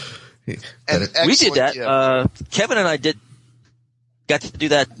 And we did that. Yeah. Kevin and I got to do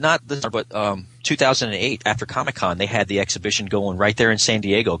that. Not this, but 2008 after Comic-Con, they had the exhibition going right there in San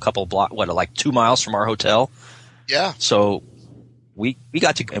Diego, a couple block, like 2 miles from our hotel. Yeah. So we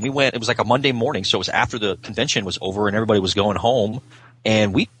got to, and we went. It was like a Monday morning, so it was after the convention was over and everybody was going home.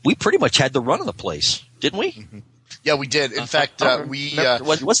 And we pretty much had the run of the place, didn't we? Mm-hmm. Yeah, we did. In fact,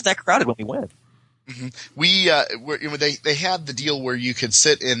 it wasn't that crowded when we went. Mm-hmm. They had the deal where you could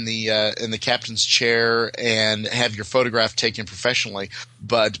sit in the captain's chair and have your photograph taken professionally.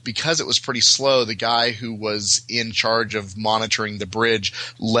 But because it was pretty slow, the guy who was in charge of monitoring the bridge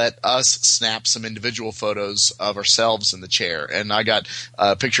let us snap some individual photos of ourselves in the chair. And I got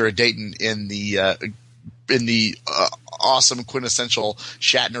a picture of Dayton in the awesome quintessential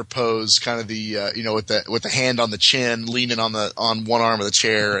Shatner pose, kind of the with the hand on the chin, leaning on one arm of the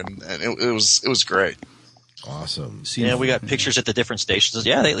chair, and it was great. Awesome. Yeah, we got pictures at the different stations.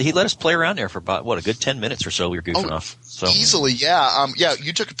 Yeah, he let us play around there for about a good 10 minutes or so. We were goofing off. So easily, yeah.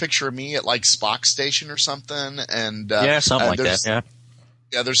 You took a picture of me at like Spock Station or something, and something like that. Yeah.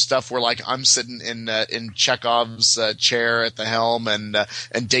 Yeah, there's stuff where like I'm sitting in Chekhov's chair at the helm, and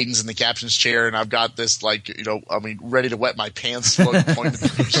Dayton's in the captain's chair, and I've got this ready to wet my pants.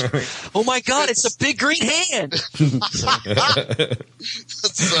 Oh my God! It's a big green hand. So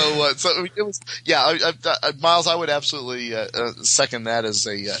it was Miles. I would absolutely second that as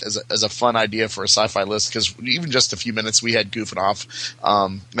a fun idea for a sci-fi list, because even just a few minutes we had goofing off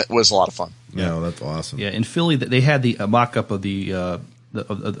was a lot of fun. Yeah, that's awesome. Yeah, in Philly they had the mock-up of the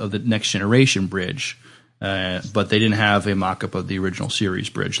Next Generation bridge, but they didn't have a mock-up of the original series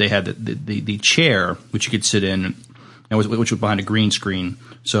bridge. They had the chair, which you could sit in, and which was behind a green screen.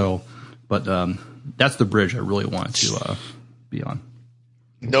 So, but that's the bridge I really wanted to be on.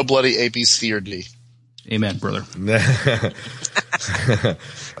 No bloody A, B, C, or D. Amen, brother.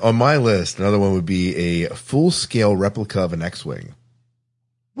 On my list, another one would be a full-scale replica of an X-Wing.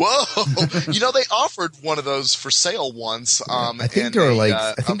 Whoa! They offered one of those for sale once. I think there are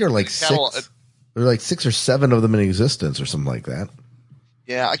like 6. There are like 6 or 7 of them in existence, or something like that.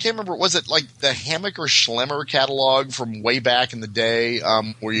 Yeah, I can't remember. Was it like the Hammock or Schlemmer catalog from way back in the day,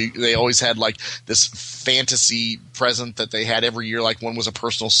 where they always had like this fantasy present that they had every year? Like one was a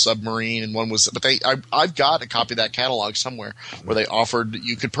personal submarine, and one was. But I've got a copy of that catalog somewhere where they offered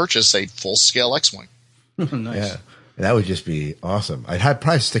you could purchase a full scale X-wing. Nice. Yeah. That would just be awesome. I'd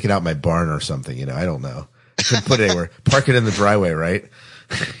probably stick it out my barn or something. I don't know. I couldn't put it anywhere. Park it in the driveway, right?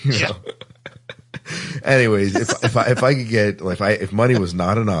 Yeah. Anyways, if I could get, if money was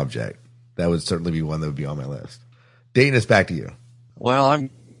not an object, that would certainly be one that would be on my list. Dayton, it's back to you. Well,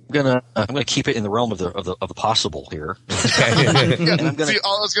 I'm gonna keep it in the realm of the possible here. Okay.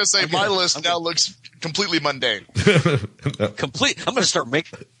 I was gonna say my list now looks completely mundane. I'm gonna start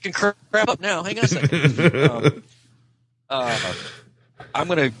making crap up now. Hang on a second. I'm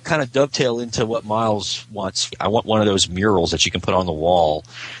going to kind of dovetail into what Miles wants. I want one of those murals that you can put on the wall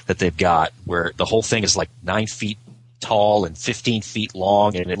that they've got, where the whole thing is like 9 feet tall and 15 feet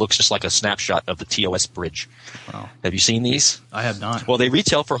long, and it looks just like a snapshot of the TOS bridge. Wow. Have you seen these? I have not. Well, they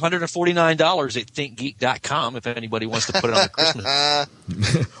retail for $149 at thinkgeek.com if anybody wants to put it on the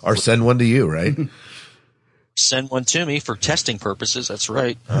Christmas. Or send one to you, right? Send one to me for testing purposes. That's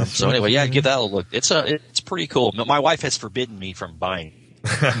right. So anyway, yeah, give that a look. It's pretty cool. My wife has forbidden me from buying.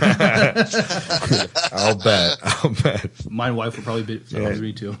 I'll bet. My wife would probably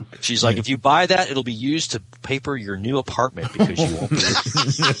be too. She's like, if you buy that, it'll be used to paper your new apartment because you won't be.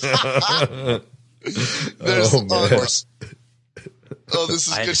 Oh, this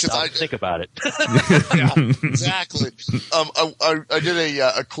is good because I think about it. Yeah, exactly. I did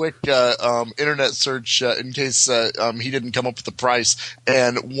a quick internet search in case he didn't come up with the price,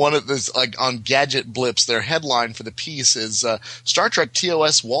 and one of this, like, on Gadget Blips, their headline for the piece is Star Trek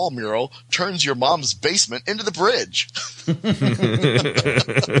TOS wall mural turns your mom's basement into the bridge.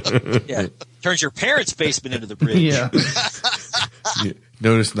 Yeah, turns your parents' basement into the bridge. Yeah.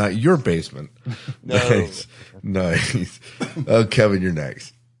 Notice not your basement. No. Nice. Oh, Kevin, you're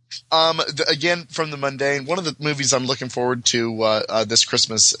next. Again, from the mundane, one of the movies I'm looking forward to this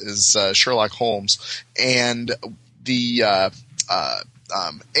Christmas is Sherlock Holmes, and the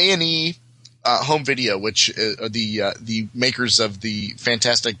A&E home video, which the makers of the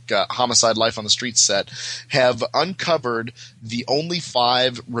fantastic Homicide: Life on the Street set have uncovered the only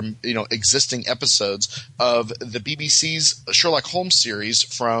 5 existing episodes of the BBC's Sherlock Holmes series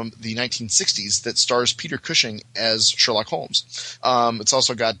from the 1960s that stars Peter Cushing as Sherlock Holmes. It's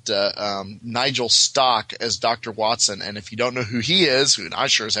also got Nigel Stock as Dr. Watson, and if you don't know who he is, who I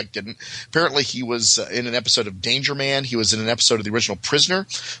sure as heck didn't, apparently he was in an episode of Danger Man. He was in an episode of the original Prisoner,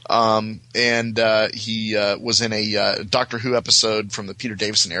 and he was in a Doctor Who episode from the Peter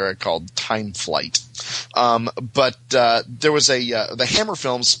Davison era called Time Flight. But there was the Hammer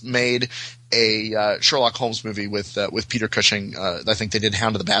Films made a Sherlock Holmes movie with Peter Cushing. I think they did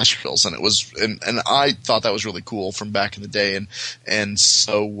Hound of the Baskervilles, and it was and I thought that was really cool from back in the day. And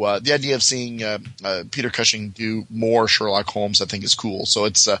so the idea of seeing Peter Cushing do more Sherlock Holmes, I think, is cool. So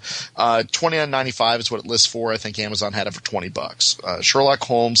it's $29.95 is what it lists for. I think Amazon had it for $20. Sherlock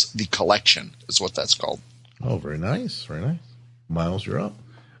Holmes: The Collection is what that's called. Oh, very nice, very nice. Miles, you're up.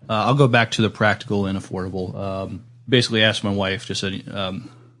 I'll go back to the practical and affordable. Basically, asked my wife, just said,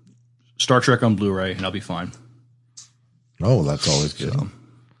 Star Trek on Blu-ray, and I'll be fine. Oh, that's always good. So,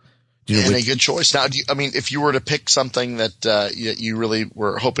 and a good choice. Now, if you were to pick something that you really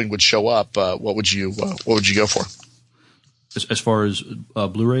were hoping would show up, what would you go for? As far as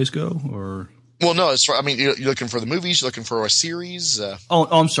Blu-rays go, or? Well, no. You're looking for the movies. You're looking for a series.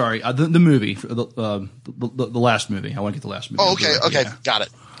 I'm sorry. The movie, the last movie. I want to get the last movie. Oh, okay. Okay, yeah.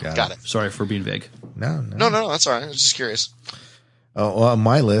 Got it. Sorry for being vague. No. That's all right. I was just curious. Well, on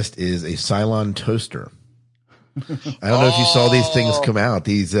my list is a Cylon toaster. I don't know if you saw these things come out.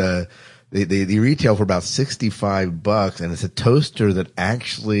 These they retail for about $65, and it's a toaster that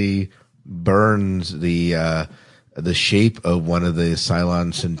actually burns the shape of one of the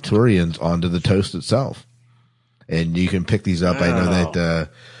Cylon Centurions onto the toast itself. And you can pick these up. I know that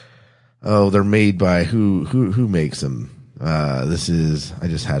they're made by who makes them? I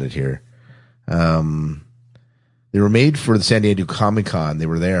just had it here. They were made for the San Diego Comic-Con. They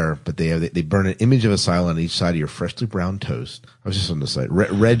were there, but they burn an image of a Cylon on each side of your freshly browned toast. I was just on the site.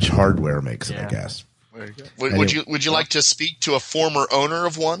 Reg Hardware makes it, I guess. There you go. Would you like to speak to a former owner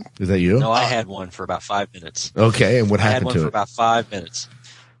of one? Is that you? No, I had one for about 5 minutes. Okay, and what happened to it? I had one for about 5 minutes.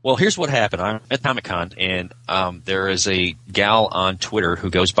 Well, here's what happened. I'm at Comic-Con, and there is a gal on Twitter who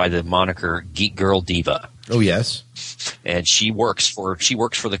goes by the moniker Geek Girl Diva. Oh, yes. And she works for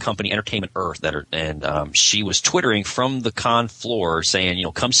the company Entertainment Earth, she was twittering from the con floor saying,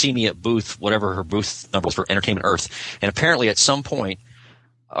 come see me at booth, whatever her booth number was for Entertainment Earth. And apparently at some point,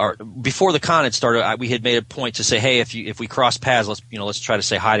 before the con had started, we had made a point to say, hey, if we cross paths, let's try to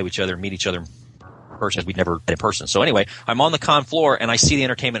say hi to each other and meet each other in person, as we'd never met in person. So anyway, I'm on the con floor and I see the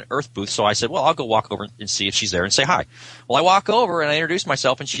Entertainment Earth booth. So I said, well, I'll go walk over and see if she's there and say hi. Well, I walk over and I introduce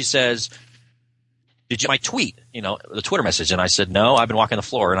myself, and she says, did you get my tweet, the Twitter message? And I said, no, I've been walking the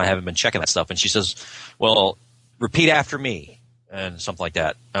floor and I haven't been checking that stuff. And she says, well, repeat after me and something like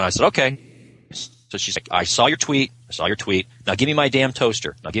that. And I said, okay. So she's like, I saw your tweet. Now give me my damn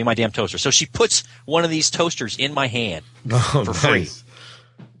toaster. So she puts one of these toasters in my hand for free.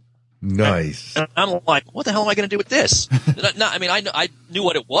 Nice. And I'm like, what the hell am I going to do with this? I knew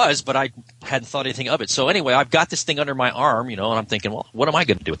what it was, but I hadn't thought anything of it. So anyway, I've got this thing under my arm, and I'm thinking, well, what am I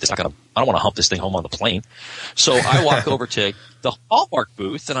going to do with this? I don't want to hump this thing home on the plane. So I walk over to the Hallmark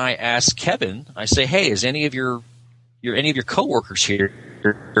booth and I ask Kevin, I say, hey, is any of your coworkers here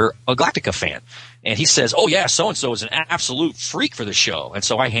you're a Galactica fan. And he says, oh yeah, so-and-so is an absolute freak for the show. And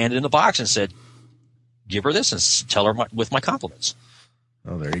so I handed in the box and said, give her this and tell her with my compliments.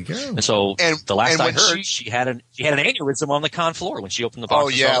 Oh, there you go. And so the last I heard, she had an aneurysm on the con floor when she opened the box. Oh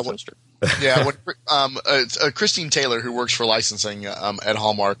yeah, Christine Taylor, who works for licensing at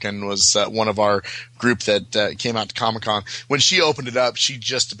Hallmark and was one of our group that came out to Comic-Con, when she opened it up, she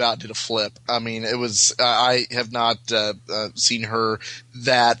just about did a flip. I mean, it was I have not seen her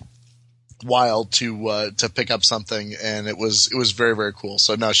that wild to pick up something, and it was very, very cool.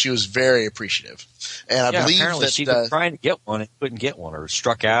 So no, she was very appreciative, and I believe apparently that she was trying to get one and couldn't get one, or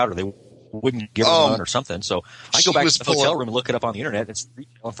struck out, or they wouldn't give her one or something. So I go back to the hotel room and look it up on the internet. It's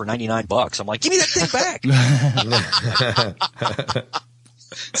retailing for $99. I'm like, give me that thing back.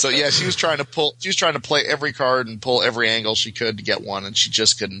 So yeah, she was trying to play every card and pull every angle she could to get one, and she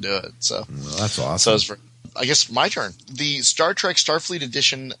just couldn't do it. So that's awesome. So I guess my turn. The Star Trek Starfleet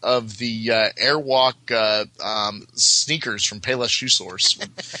edition of the Airwalk sneakers from Payless Shoe Source.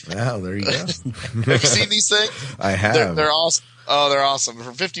 Wow, there you go. Have you seen these things? I have. They're awesome. Oh, they're awesome.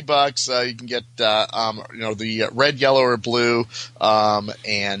 For $50, you can get the red, yellow, or blue.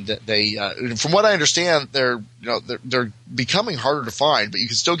 And they, from what I understand, they're becoming harder to find, but you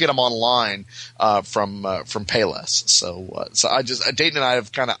can still get them online from Payless. So Dayton and I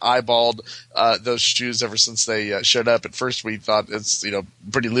have kind of eyeballed those shoes ever since they showed up. At first, we thought it's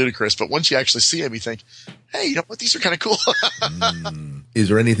pretty ludicrous, but once you actually see them, you think, hey, you know what? These are kind of cool. Is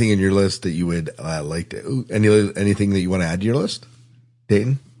there anything in your list that you would like to? Anything that you want to add to your list,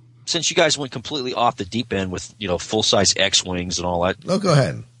 Dayton? Since you guys went completely off the deep end with full size X-wings and all that. Oh, go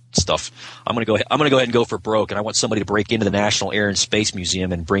ahead. Stuff. I'm gonna go ahead and go for broke, and I want somebody to break into the National Air and Space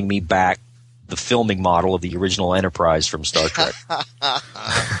Museum and bring me back the filming model of the original Enterprise from Star Trek.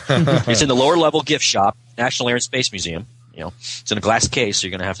 It's in the lower level gift shop, National Air and Space Museum. It's in a glass case, so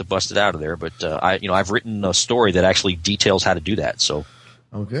you're going to have to bust it out of there. But I've written a story that actually details how to do that. So,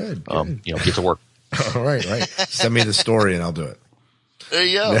 good. Get to work. All right. Send me the story and I'll do it. There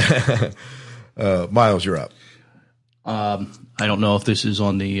you go. Miles, you're up. I don't know if this is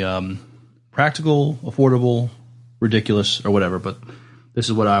on the practical, affordable, ridiculous, or whatever, but this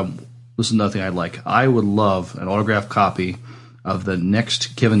is another thing I'd like. I would love an autographed copy of the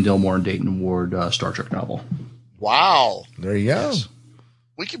next Kevin Dilmore and Dayton Ward Star Trek novel. Wow. There you go. Yes.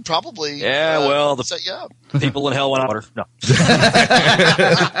 We could probably set you up. People in hell want water. No.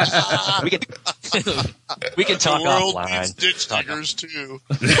 we can talk offline. The world offline. needs ditch diggers too.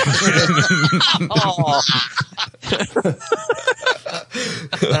 Oh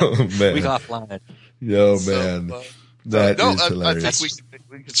man. We got offline. Yo man. That is hilarious. I think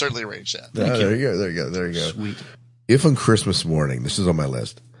we can certainly arrange that. There you go. Sweet. If on Christmas morning, this is on my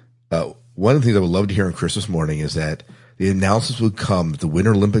list, one of the things I would love to hear on Christmas morning is that the announcements would come that the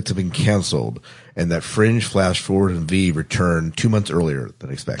Winter Olympics have been canceled and that Fringe, Flash Forward, and V return 2 months earlier than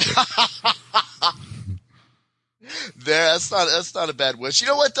expected. That's not a bad wish. You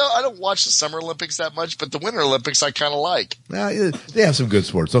know what though? I don't watch the Summer Olympics that much, but the Winter Olympics I kind of like. They have some good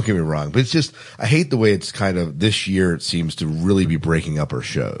sports. Don't get me wrong, but it's just I hate the way it's kind of this year. It seems to really be breaking up our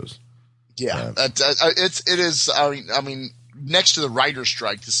shows. Yeah, it is. I mean, next to the writer's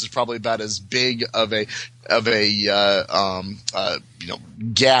strike, this is probably about as big of a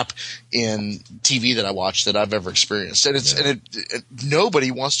gap in TV that I watch that I've ever experienced, and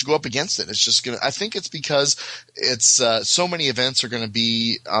nobody wants to go up against it. It's just I think it's because it's so many events are going to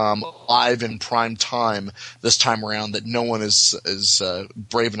be live in prime time this time around that no one is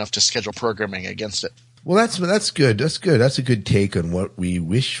brave enough to schedule programming against it. Well, that's good. That's good. That's a good take on what we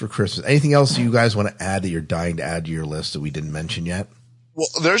wish for Christmas. Anything else you guys want to add that you're dying to add to your list that we didn't mention yet? Well,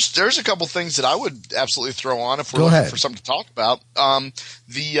 there's a couple things that I would absolutely throw on if we're looking for something to talk about. I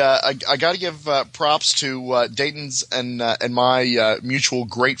got to give props to Dayton's and my mutual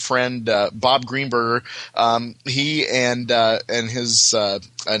great friend Bob Greenberger. He and his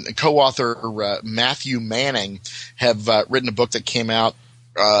co-author Matthew Manning have written a book that came out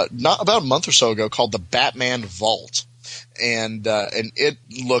not about a month or so ago called The Batman Vault. And it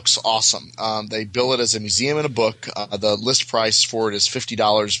looks awesome. They bill it as a museum and a book. The list price for it is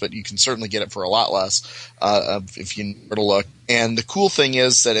 $50, but you can certainly get it for a lot less, if you were to look. And the cool thing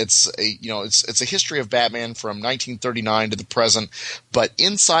is that it's a history of Batman from 1939 to the present. But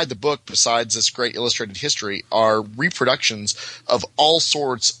inside the book, besides this great illustrated history, are reproductions of all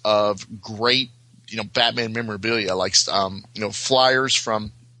sorts of great, Batman memorabilia, like, flyers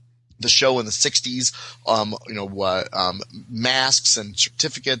from the show in the 60s, masks and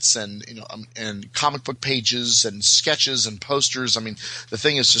certificates and, and comic book pages and sketches and posters. I mean, the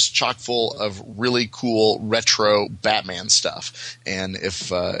thing is just chock full of really cool retro Batman stuff. And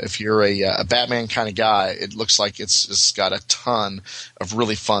if you're a Batman kind of guy, it looks like it's got a ton of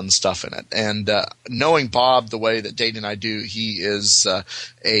really fun stuff in it. And, knowing Bob the way that Dayton and I do, he is,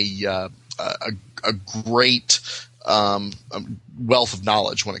 a great, wealth of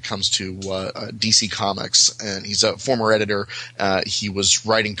knowledge when it comes to DC Comics, and he's a former editor. He was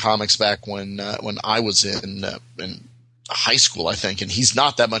writing comics back when I was in high school, I think, and he's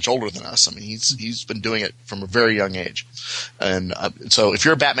not that much older than us. I mean, he's been doing it from a very young age, and so if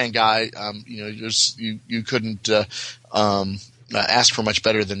you're a Batman guy, you couldn't ask for much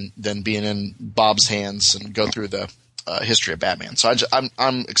better than being in Bob's hands and go through the history of Batman. So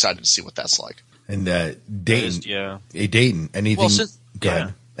I'm excited to see what that's like. And Dayton, Hey, Dayton, anything? Go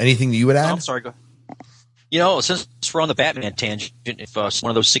ahead. Anything that you would add? I'm sorry. Go. Since we're on the Batman tangent, if one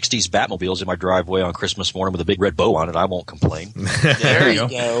of those '60s Batmobiles in my driveway on Christmas morning with a big red bow on it, I won't complain. There you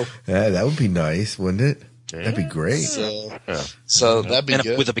go. Yeah, that would be nice, wouldn't it? Yeah. That'd be great. So that'd be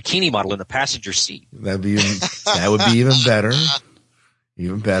good. With a bikini model in the passenger seat. That would be even better.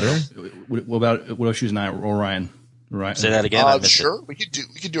 Even better. What else using Orion? Right. Say that again. Sure. We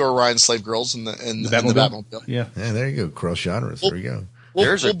could do Orion Slave Girls in the Batmobile. Yeah. There you go. Cross genres. There you go.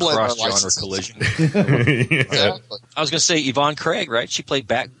 There's a cross genre collision. Exactly. I was going to say Yvonne Craig, right? She played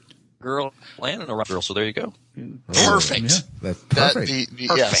Batgirl and Orion Girl, so there you go. Perfect. Yeah, that's perfect. Perfect.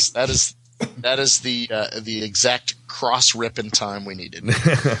 Yes, that is the exact cross rip in time we needed.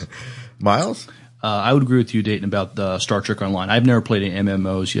 Miles? I would agree with you, Dayton, about the Star Trek Online. I've never played any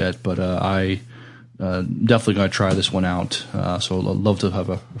MMOs yet, but I definitely going to try this one out. So I'd love to have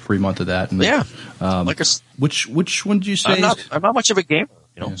a free month of that. And which one did you say? I'm not much of a gamer,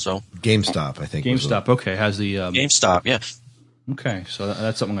 so. GameStop, I think. GameStop, okay. Has the GameStop, yeah. Okay, so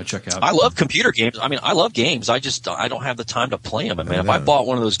that's something I'm going to check out. I love computer games. I mean, I love games. I don't have the time to play them. I mean, if I bought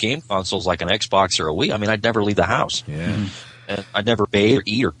one of those game consoles like an Xbox or a Wii, I mean, I'd never leave the house. Yeah. Mm-hmm. And I'd never bathe or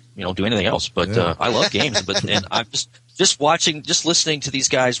eat or, do anything else. But I love games. And I'm just listening to these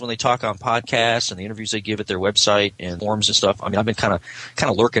guys when they talk on podcasts and the interviews they give at their website and forums and stuff. I mean, I've been kind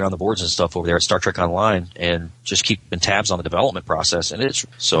of lurking on the boards and stuff over there at Star Trek Online and just keeping tabs on the development process. And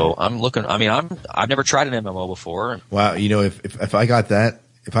I'm looking. I mean, I've never tried an MMO before. Wow, if I got that,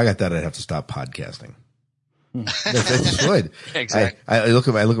 I'd have to stop podcasting. I just would. Exactly. I look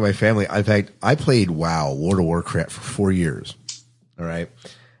at my family. In fact, I played World of Warcraft for 4 years. All right.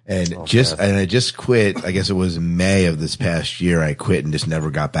 And I just quit. I guess it was May of this past year. I quit and just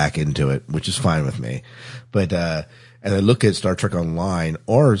never got back into it, which is fine with me. But, and I look at Star Trek Online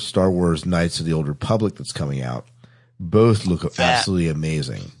or Star Wars Knights of the Old Republic that's coming out. Both look absolutely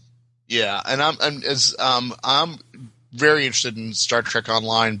amazing. Yeah. And I'm very interested in Star Trek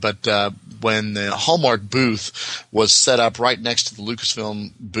Online, but when the Hallmark booth was set up right next to the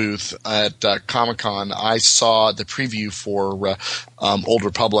Lucasfilm booth at Comic-Con, I saw the preview for Old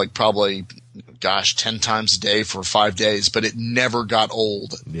Republic probably, 10 times a day for 5 days, but it never got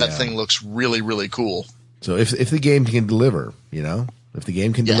old. Yeah. That thing looks really, really cool. So if the game can deliver, if the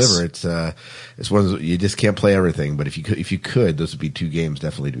game can deliver, it's one of those, you just can't play everything, but if you could, those would be two games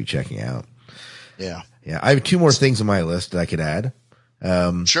definitely to be checking out. Yeah. Yeah, I have two more things on my list that I could add.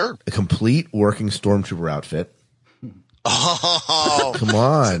 Sure. A complete working stormtrooper outfit. Oh, come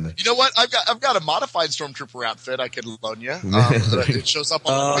on! You know what? I've got a modified stormtrooper outfit I could loan you. It shows up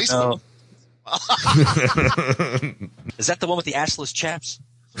on Facebook. No. Is that the one with the assless chaps?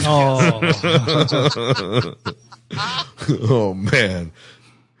 Oh, oh man.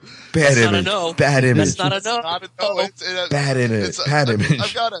 Bad image. Bad image. That's not a no. Bad image. Bad image.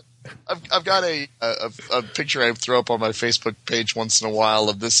 I've got a picture I throw up on my Facebook page once in a while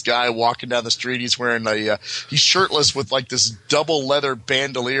of this guy walking down the street. He's wearing he's shirtless with like this double leather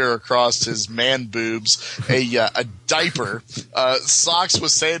bandolier across his man boobs, a diaper, socks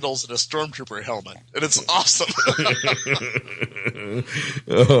with sandals, and a stormtrooper helmet, and it's awesome.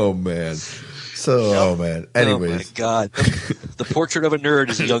 Oh man. Oh man. Anyways. Oh my God. The portrait of a nerd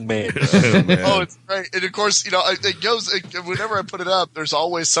is a young man. Oh, it's great. And of course, whenever I put it up, there's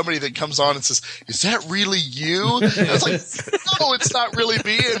always somebody that comes on and says, "Is that really you?" And I was like, "No, it's not really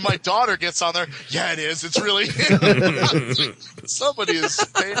me." And my daughter gets on there, "Yeah, it is. It's really you." Somebody is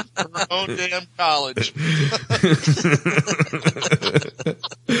paying for her own damn college.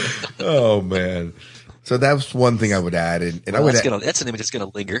 Oh man. So that's one thing I would add, and I would. That's an image that's going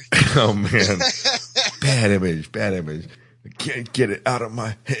to linger. Oh man, bad image. I can't get it out of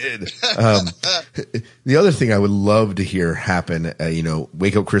my head. The other thing I would love to hear happen,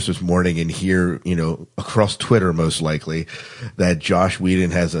 wake up Christmas morning and hear, across Twitter most likely, that Joss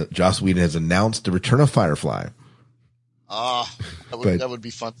Whedon has announced the return of Firefly. That would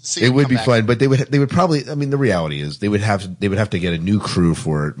be fun. It would be fun, but they would probably. I mean, the reality is they would have to get a new crew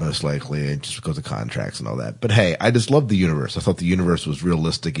for it most likely, and just because of contracts and all that. But hey, I just love the universe. I thought the universe was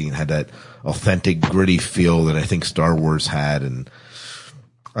realistic and had that authentic, gritty feel that I think Star Wars had, and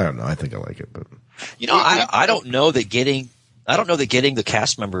I don't know. I think I like it, but I don't know that getting the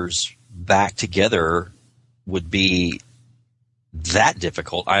cast members back together would be that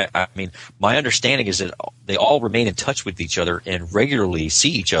difficult. I mean, my understanding is that they all remain in touch with each other and regularly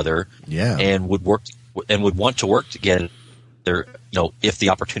see each other. Yeah. And would want to work together. If the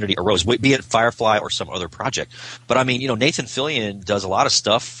opportunity arose, be it Firefly or some other project. But I mean, Nathan Fillion does a lot of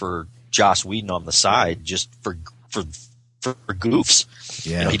stuff for Joss Whedon on the side just for goofs.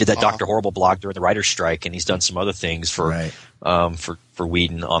 Yeah. He did that Dr. Horrible blog during the writer's strike, and he's done some other things for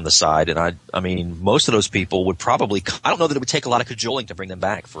Whedon on the side. And I mean, most of those people would probably, I don't know that it would take a lot of cajoling to bring them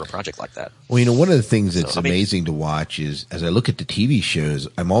back for a project like that. Well, one of the things that's amazing to watch is, as I look at the TV shows,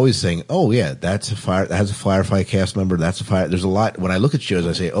 I'm always saying, oh yeah, that has a Firefly cast member. There's a lot. When I look at shows,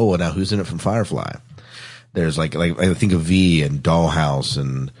 I say, oh, well, now who's in it from Firefly? There's like I think of V and Dollhouse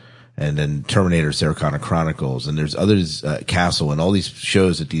and then Terminator, Sarah Connor Chronicles, and there's others, Castle, and all these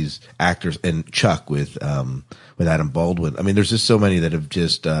shows that these actors, and Chuck with Adam Baldwin. I mean, there's just so many that have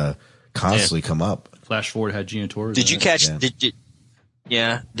just constantly come up. Flash Forward had Gina Torres. Did you catch? Did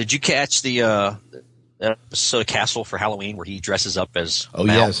you catch the episode of Castle for Halloween where he dresses up as? Oh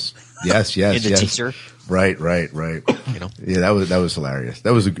Mal yes, in the teaser. Right. Yeah, that was hilarious.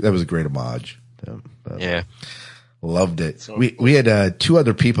 That was a great homage. Yeah. Loved it. So we had two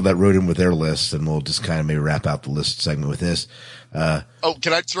other people that wrote in with their lists, and we'll just kind of maybe wrap out the list segment with this.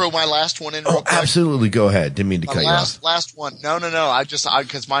 Can I throw my last one in? Real quick? Absolutely. Go ahead. Didn't mean to cut you off. Last one. No.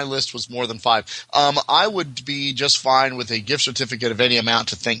 Because my list was more than 5. I would be just fine with a gift certificate of any amount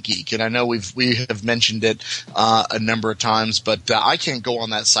to ThinkGeek, and I know we have mentioned it a number of times, but I can't go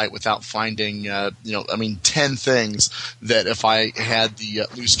on that site without finding 10 things that if I had the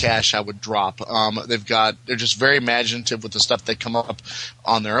loose cash I would drop. They're just very imaginative with the stuff they come up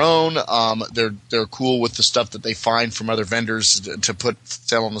on their own. They're cool with the stuff that they find from other vendors to put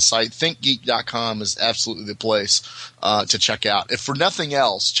sell on the site. ThinkGeek.com is absolutely the place to check out. If for nothing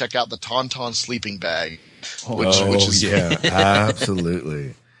else, check out the Tauntaun sleeping bag. Which is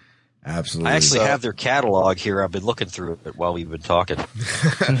absolutely. I actually have their catalog here. I've been looking through it while we've been talking. Is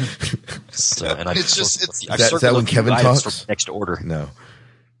that when Kevin talks? Next order. No.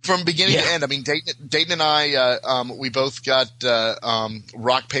 From beginning to end, I mean, Dayton and I, we both got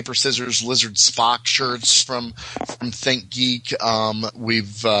rock, paper, scissors, lizard Spock shirts from ThinkGeek.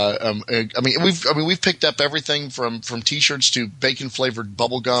 We've picked up everything from t-shirts to bacon flavored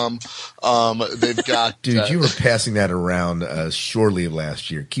bubble gum. They've got dude, you were passing that around shortly last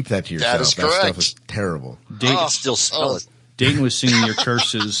year. Keep that to yourself. That is correct. That stuff is terrible. Dayton still smell it. Dayton was singing your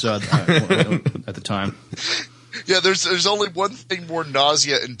curses at the time. Yeah, there's only one thing more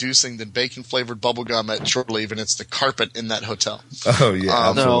nausea-inducing than bacon-flavored bubblegum at shore leave, and it's the carpet in that hotel. Oh,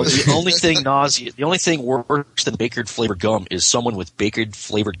 yeah. No, the only thing worse than bacon-flavored gum is someone with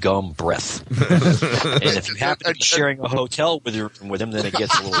bacon-flavored gum breath. And if you happen to be sharing a hotel with him, then it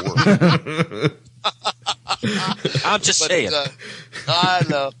gets a little worse. I'm just saying. I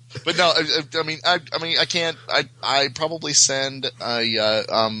know, but no. I can't. I probably send the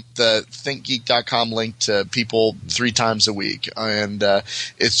ThinkGeek.com link to people 3 times a week, and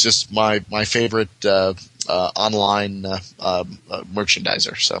it's just my favorite online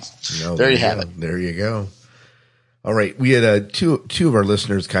merchandiser. So there you have it. There you go. All right, we had two of our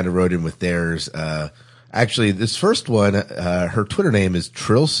listeners kind of wrote in with theirs. Actually, this first one, her Twitter name is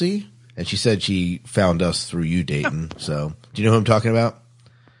Trilsey. And she said she found us through you, Dayton. So, do you know who I'm talking about?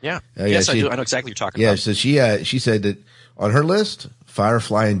 Yeah. Yes, I do. I know exactly what you're talking about. Yeah, so she said that on her list,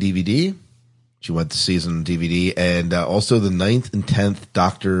 Firefly and DVD. She went to season on DVD, and also the 9th and 10th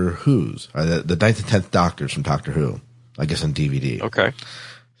Doctor Who's. The 9th and 10th Doctors from Doctor Who, I guess, on DVD. Okay.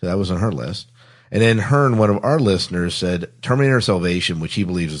 So that was on her list. And then her and one of our listeners said Terminator Salvation, which he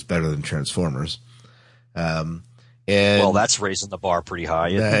believes is better than Transformers. Well, that's raising the bar pretty high. I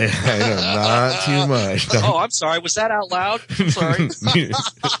know, not too much. Oh, I'm sorry. Was that out loud? I'm sorry.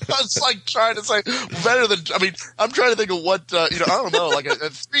 It's like trying to say better than. I mean, I'm trying to think of what I don't know. Like a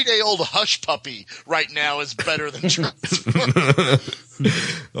 3-day-old hush puppy right now is better than Transformers.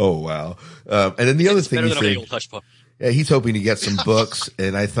 Oh wow! And then the other thing better than a old hush puppy. Yeah, he's hoping to get some books,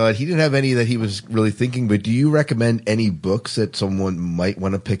 and I thought he didn't have any that he was really thinking, but do you recommend any books that someone might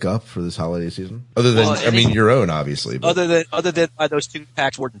want to pick up for this holiday season? Other than, your own, obviously. But. Other than by those 2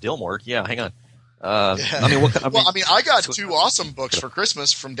 packs, Ward and Dilmore. Yeah, hang on. I got 2 awesome books for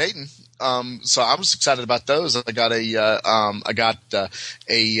Christmas from Dayton. So I was excited about those. I got a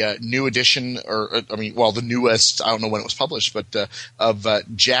new edition, the newest. I don't know when it was published, but of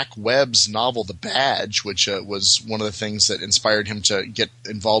Jack Webb's novel *The Badge*, which was one of the things that inspired him to get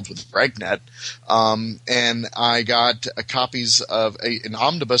involved with Dragnet. And I got copies of an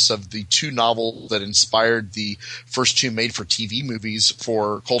omnibus of the 2 novels that inspired the first 2 made-for-TV movies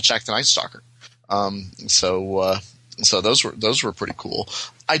for Kolchak the Night Stalker. So those were pretty cool.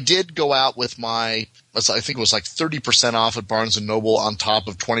 I did go out with I think it was like 30% off at Barnes & Noble on top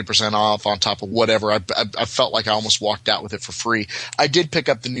of 20% off on top of whatever. I felt like I almost walked out with it for free. I did pick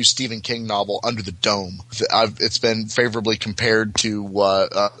up the new Stephen King novel, Under the Dome. It's been favorably compared to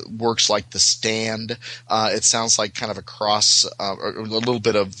works like The Stand. It sounds like kind of a cross, or a little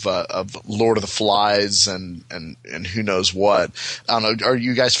bit of Lord of the Flies and who knows what. I don't know. Are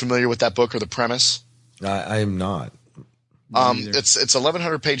you guys familiar with that book or the premise? I am not. It's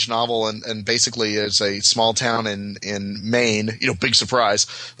 1,100 page novel and basically is a small town in Maine, big surprise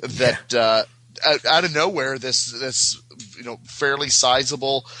that, out of nowhere, this, fairly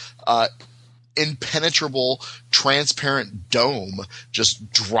sizable, impenetrable, transparent dome just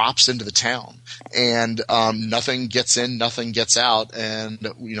drops into the town and, nothing gets in, nothing gets out. And,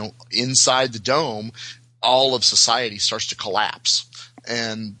 inside the dome, all of society starts to collapse.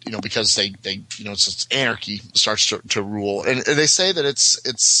 And, because it's anarchy starts to rule. And they say that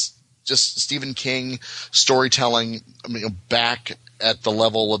it's just Stephen King storytelling, back at the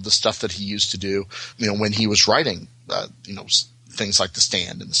level of the stuff that he used to do, when he was writing, things like The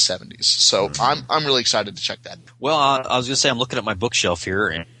Stand in the 70s. So I'm really excited to check that. Well, I was going to say, I'm looking at my bookshelf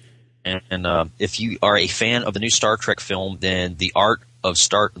here and if you are a fan of the new Star Trek film, then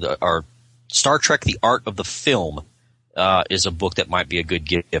Star Trek, The Art of the Film, is a book that might be a good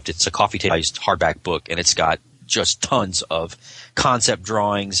gift. It's a coffee table-sized hardback book, and it's got just tons of concept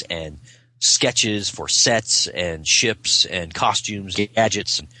drawings and sketches for sets and ships and costumes,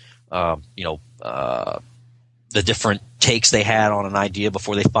 gadgets, and the different takes they had on an idea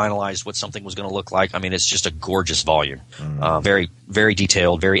before they finalized what something was going to look like. I mean, it's just a gorgeous volume. Very, very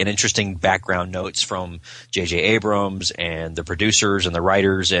detailed, and interesting background notes from J.J. Abrams and the producers and the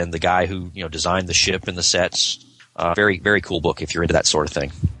writers and the guy who, designed the ship and the sets. Very, very cool book if you're into that sort of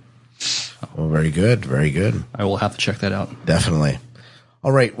thing. Well, very good. Very good. I will have to check that out. Definitely.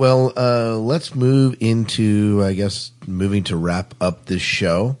 All right. Well, let's move into, moving to wrap up this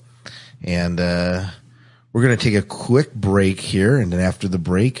show. And, we're going to take a quick break here. And then after the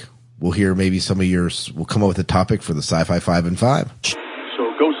break, we'll hear maybe some of we'll come up with a topic for the SciFi 5 and 5. So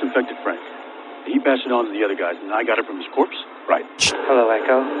Ghost infected Frank. He passed it on to the other guys, and I got it from his corpse. Right. Hello,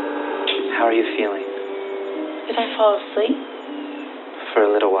 Echo. How are you feeling? Did I fall asleep? For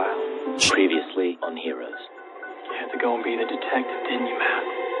a little while. Previously on Heroes. You had to go and be the detective, didn't you, Matt?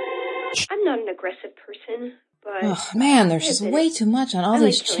 I'm not an aggressive person, but... Oh, man, there's just way too much on all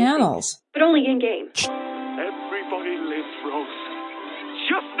these channels. But only in game. Everybody lives, Rose.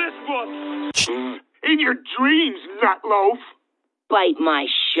 Just this once. In your dreams, Nutloaf. Bite my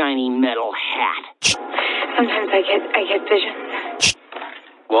shiny metal hat. Sometimes I get visions.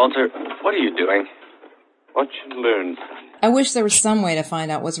 Walter, what are you doing? Watch and learn. I wish there was some way to find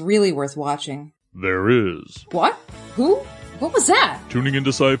out what's really worth watching. There is. What? Who? What was that? Tuning into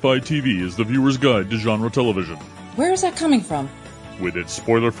Sci-Fi TV is the viewer's guide to genre television. Where is that coming from? With its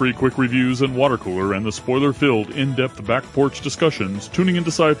spoiler-free quick reviews and water cooler and the spoiler-filled in-depth back porch discussions, Tuning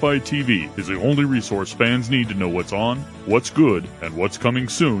into Sci-Fi TV is the only resource fans need to know what's on, what's good, and what's coming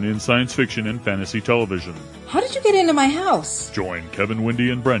soon in science fiction and fantasy television. How did you get into my house? Join Kevin,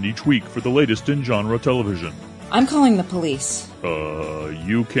 Wendy, and Brent each week for the latest in genre television. I'm calling the police.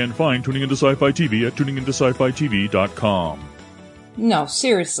 You can find Tuning into Sci-Fi TV at tuningintoscifitv.com. No,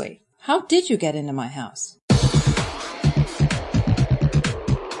 seriously. How did you get into my house?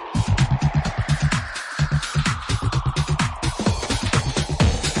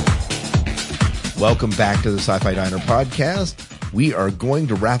 Welcome back to the Sci-Fi Diner podcast. We are going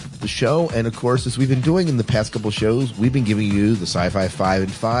to wrap up the show, and of course, as we've been doing in the past couple shows, we've been giving you the Sci-Fi 5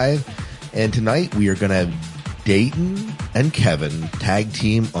 and 5, and tonight we are going to have Dayton and Kevin tag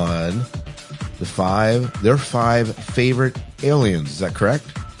team on their 5 favorite aliens. Is that correct?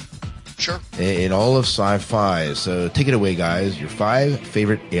 Sure. In all of sci-fi. So take it away, guys. Your 5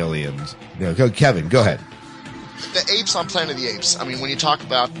 favorite aliens. Kevin, go ahead. the apes on Planet of the Apes. I mean, when you talk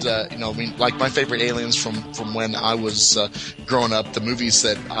about, like my favorite aliens from when I was growing up, the movies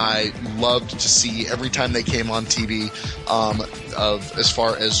that I loved to see every time they came on TV, as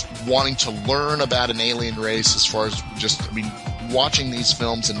far as wanting to learn about an alien race, as far as watching these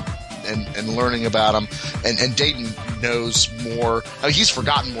films and learning about them. And Dayton knows more. I mean, he's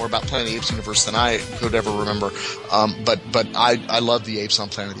forgotten more about Planet of the Apes universe than I could ever remember. But I love the apes on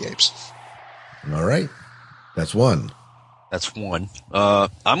Planet of the Apes. All right. That's one. I'm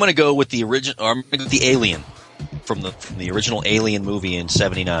going to go with the original. I'm going to go with the Alien from the original Alien movie in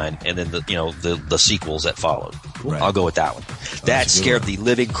 '79, and then the sequels that followed. Right. I'll go with that one. That scared the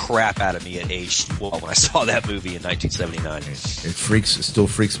living crap out of me at age 12 when I saw that movie in 1979. It still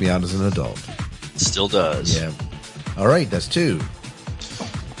freaks me out as an adult. It still does. Yeah. All right, that's two.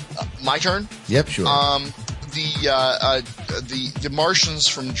 My turn? Yep, sure. The Martians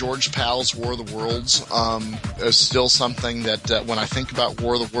from George Pal's War of the Worlds is still something that when I think about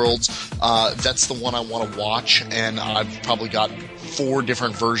War of the Worlds, that's the one I want to watch, and I've probably got 4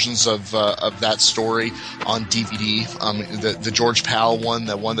 different versions of that story on DVD. The George Pal one,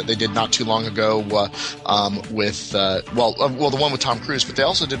 the one that they did not too long ago with the one with Tom Cruise, but they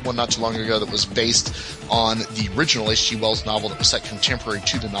also did one not too long ago that was based on the original H.G. Wells novel that was set contemporary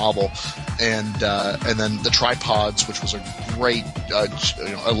to the novel, and then the Tripods, which was a great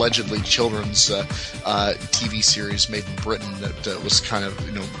allegedly children's TV series made in Britain that was kind of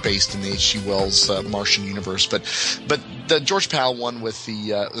based in the H.G. Wells Martian universe, but the George Pal one with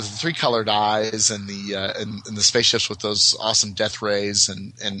the 3 colored eyes and the spaceships with those awesome death rays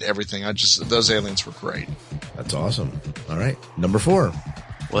and everything. Those aliens were great. That's awesome. All right, number 4.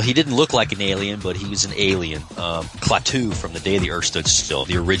 Well, he didn't look like an alien, but he was an alien. Klaatu from The Day the Earth Stood Still,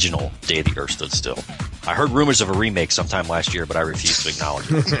 the original Day the Earth Stood Still. I heard rumors of a remake sometime last year, but I refuse to acknowledge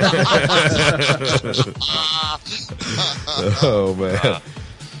it. Oh, man.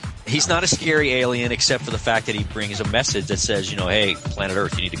 He's not a scary alien except for the fact that he brings a message that says, hey, planet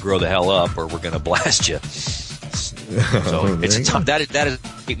Earth, you need to grow the hell up or we're going to blast you. So that is a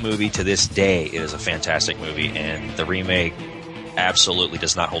great movie to this day. It is a fantastic movie, and the remake absolutely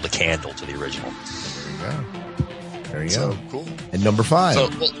does not hold a candle to the original. There you go. Cool. And number 5. So,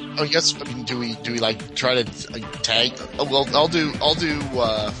 I guess, do we like try to tag? I'll do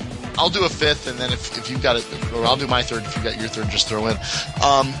a 5th, and then if you've got it, or I'll do my 3rd. If you got your 3rd, just throw in.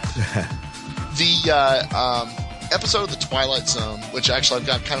 The episode of The Twilight Zone, which actually I've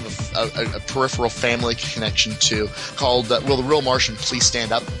got kind of a peripheral family connection to, called Will the Real Martian Please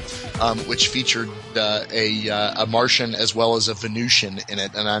Stand Up? Which featured a Martian as well as a Venusian in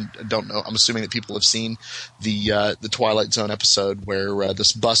it, and I don't know. I'm assuming that people have seen the Twilight Zone episode where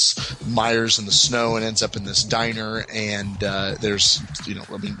this bus mires in the snow and ends up in this diner, and there's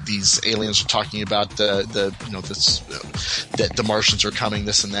these aliens are talking about that the Martians are coming,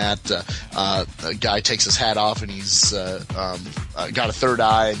 this and that. A guy takes his hat off and he's got a third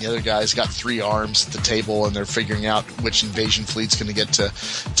eye, and the other guy's got 3 arms at the table, and they're figuring out which invasion fleet's going to get to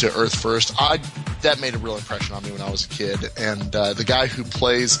Earth first. That made a real impression on me when I was a kid. And the guy who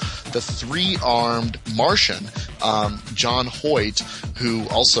plays the 3-armed Martian, John Hoyt, who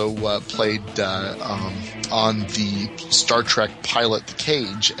also played on the Star Trek pilot The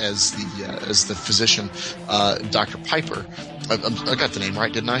Cage as the physician, Dr. Piper. I got the name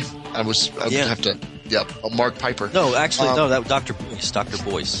right, didn't I? I would have to. Yep, Mark Piper. No, actually, no, that was Dr. Boyce. Dr.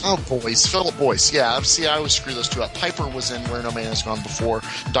 Boyce. Oh, Boyce. Philip Boyce. Yeah, see, I always screw those two up. Piper was in Where No Man Has Gone Before.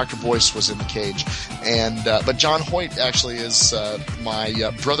 Dr. Boyce was in The Cage. And, but John Hoyt actually is, my,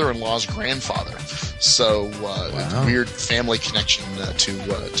 brother-in-law's grandfather. So, wow. Weird family connection,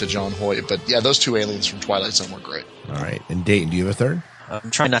 to John Hoyt. But yeah, those 2 aliens from Twilight Zone were great. All right. And Dayton, do you have a 3rd?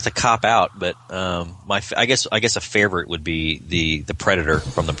 I'm trying not to cop out, but, I guess a favorite would be the Predator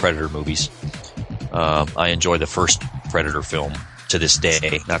from the Predator movies. I enjoy the first Predator film to this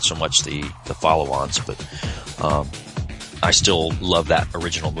day, not so much the follow-ons, but I still love that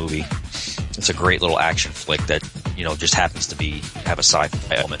original movie. It's a great little action flick that, just happens to have a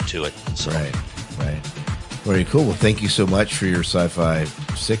sci-fi element to it. So. Right. Very cool. Well, thank you so much for your Sci-Fi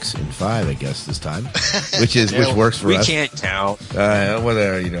 6 and 5, I guess, this time, which works for us. We can't count.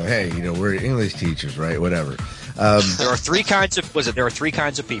 Whatever, hey, we're English teachers, right? Whatever. There are 3 kinds of there are 3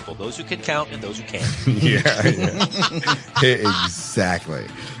 kinds of people: those who can count and those who can't. Yeah. Exactly.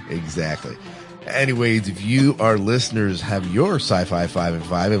 Anyways, if you, our listeners, have your Sci-Fi 5 and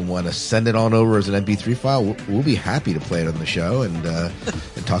 5 and want to send it on over as an MP3 file, we'll be happy to play it on the show and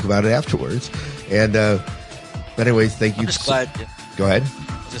talk about it afterwards. And anyways, thank you. I'm just glad. Go ahead.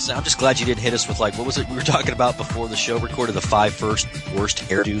 I'm just glad you didn't hit us with what was it we were talking about before the show recorded, the 5 first worst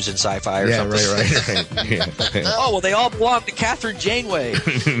hairdos in sci-fi or something. Yeah, right. Yeah. Oh, well, they all belong to Catherine Janeway.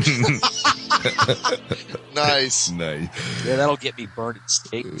 Nice. Yeah, that'll get me burned at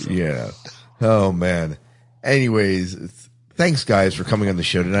stake. Yeah. Oh, man. Anyways, thanks, guys, for coming on the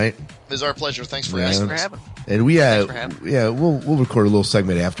show tonight. It was our pleasure. Thanks for having us. And we'll record a little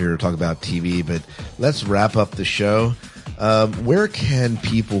segment after to talk about TV, but let's wrap up the show. Where can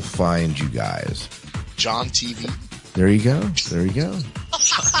people find you guys? John TV. There you go.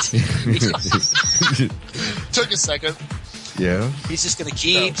 Took a second. Yeah. He's just going to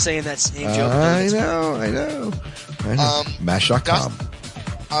keep saying that same joke. I know. Mash.com.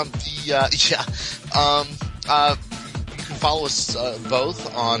 You can follow us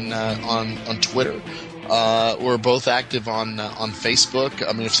both on Twitter. We're both active on Facebook.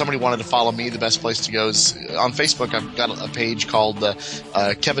 I mean, if somebody wanted to follow me, the best place to go is on Facebook. I've got a page called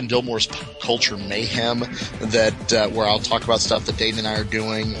Kevin Dilmore's Culture Mayhem that where I'll talk about stuff that Dayton and I are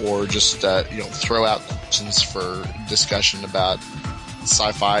doing, or just throw out questions for discussion about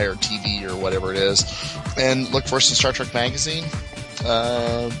sci-fi or TV or whatever it is. And look for us in Star Trek Magazine.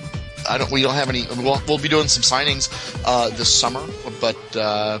 We don't have any. We'll be doing some signings this summer, but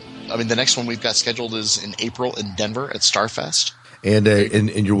the next one we've got scheduled is in April in Denver at Starfest. And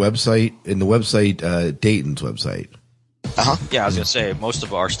in your website, Dayton's website. Yeah, I was going to say, most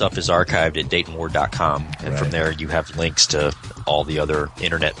of our stuff is archived at DaytonWard.com, and from there you have links to all the other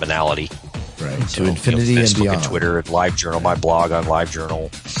internet banality. Right, to infinity and Facebook beyond. And Twitter, and LiveJournal, my blog on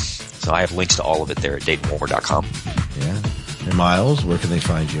LiveJournal. So I have links to all of it there at DaytonWard.com. Yeah. And Miles, where can they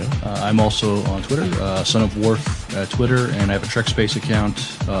find you? I'm also on Twitter, Son of Worf at Twitter, and I have a TrekSpace account,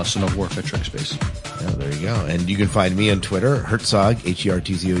 Son of Worf at TrekSpace. Yeah, there you go. And you can find me on Twitter, Herzog,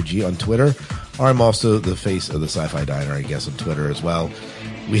 Hertzog on Twitter. Or I'm also the face of the Sci-Fi Diner, I guess, on Twitter as well.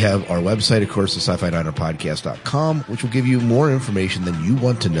 We have our website, of course, the sci-fi diner podcast.com, which will give you more information than you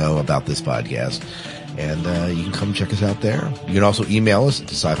want to know about this podcast. And you can come check us out there. You can also email us at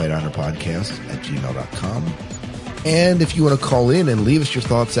the sci-fi diner podcast at gmail.com. And if you want to call in and leave us your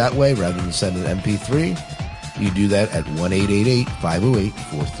thoughts that way rather than send an MP3, you do that at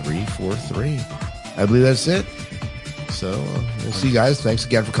 1-888-508-4343. I believe that's it. So we'll see you guys. Thanks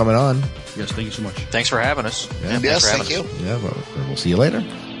again for coming on. Yes, thank you so much. Thanks for having us. Yes, thank you. Yeah, we'll see you later.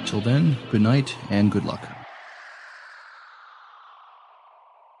 Till then, good night and good luck.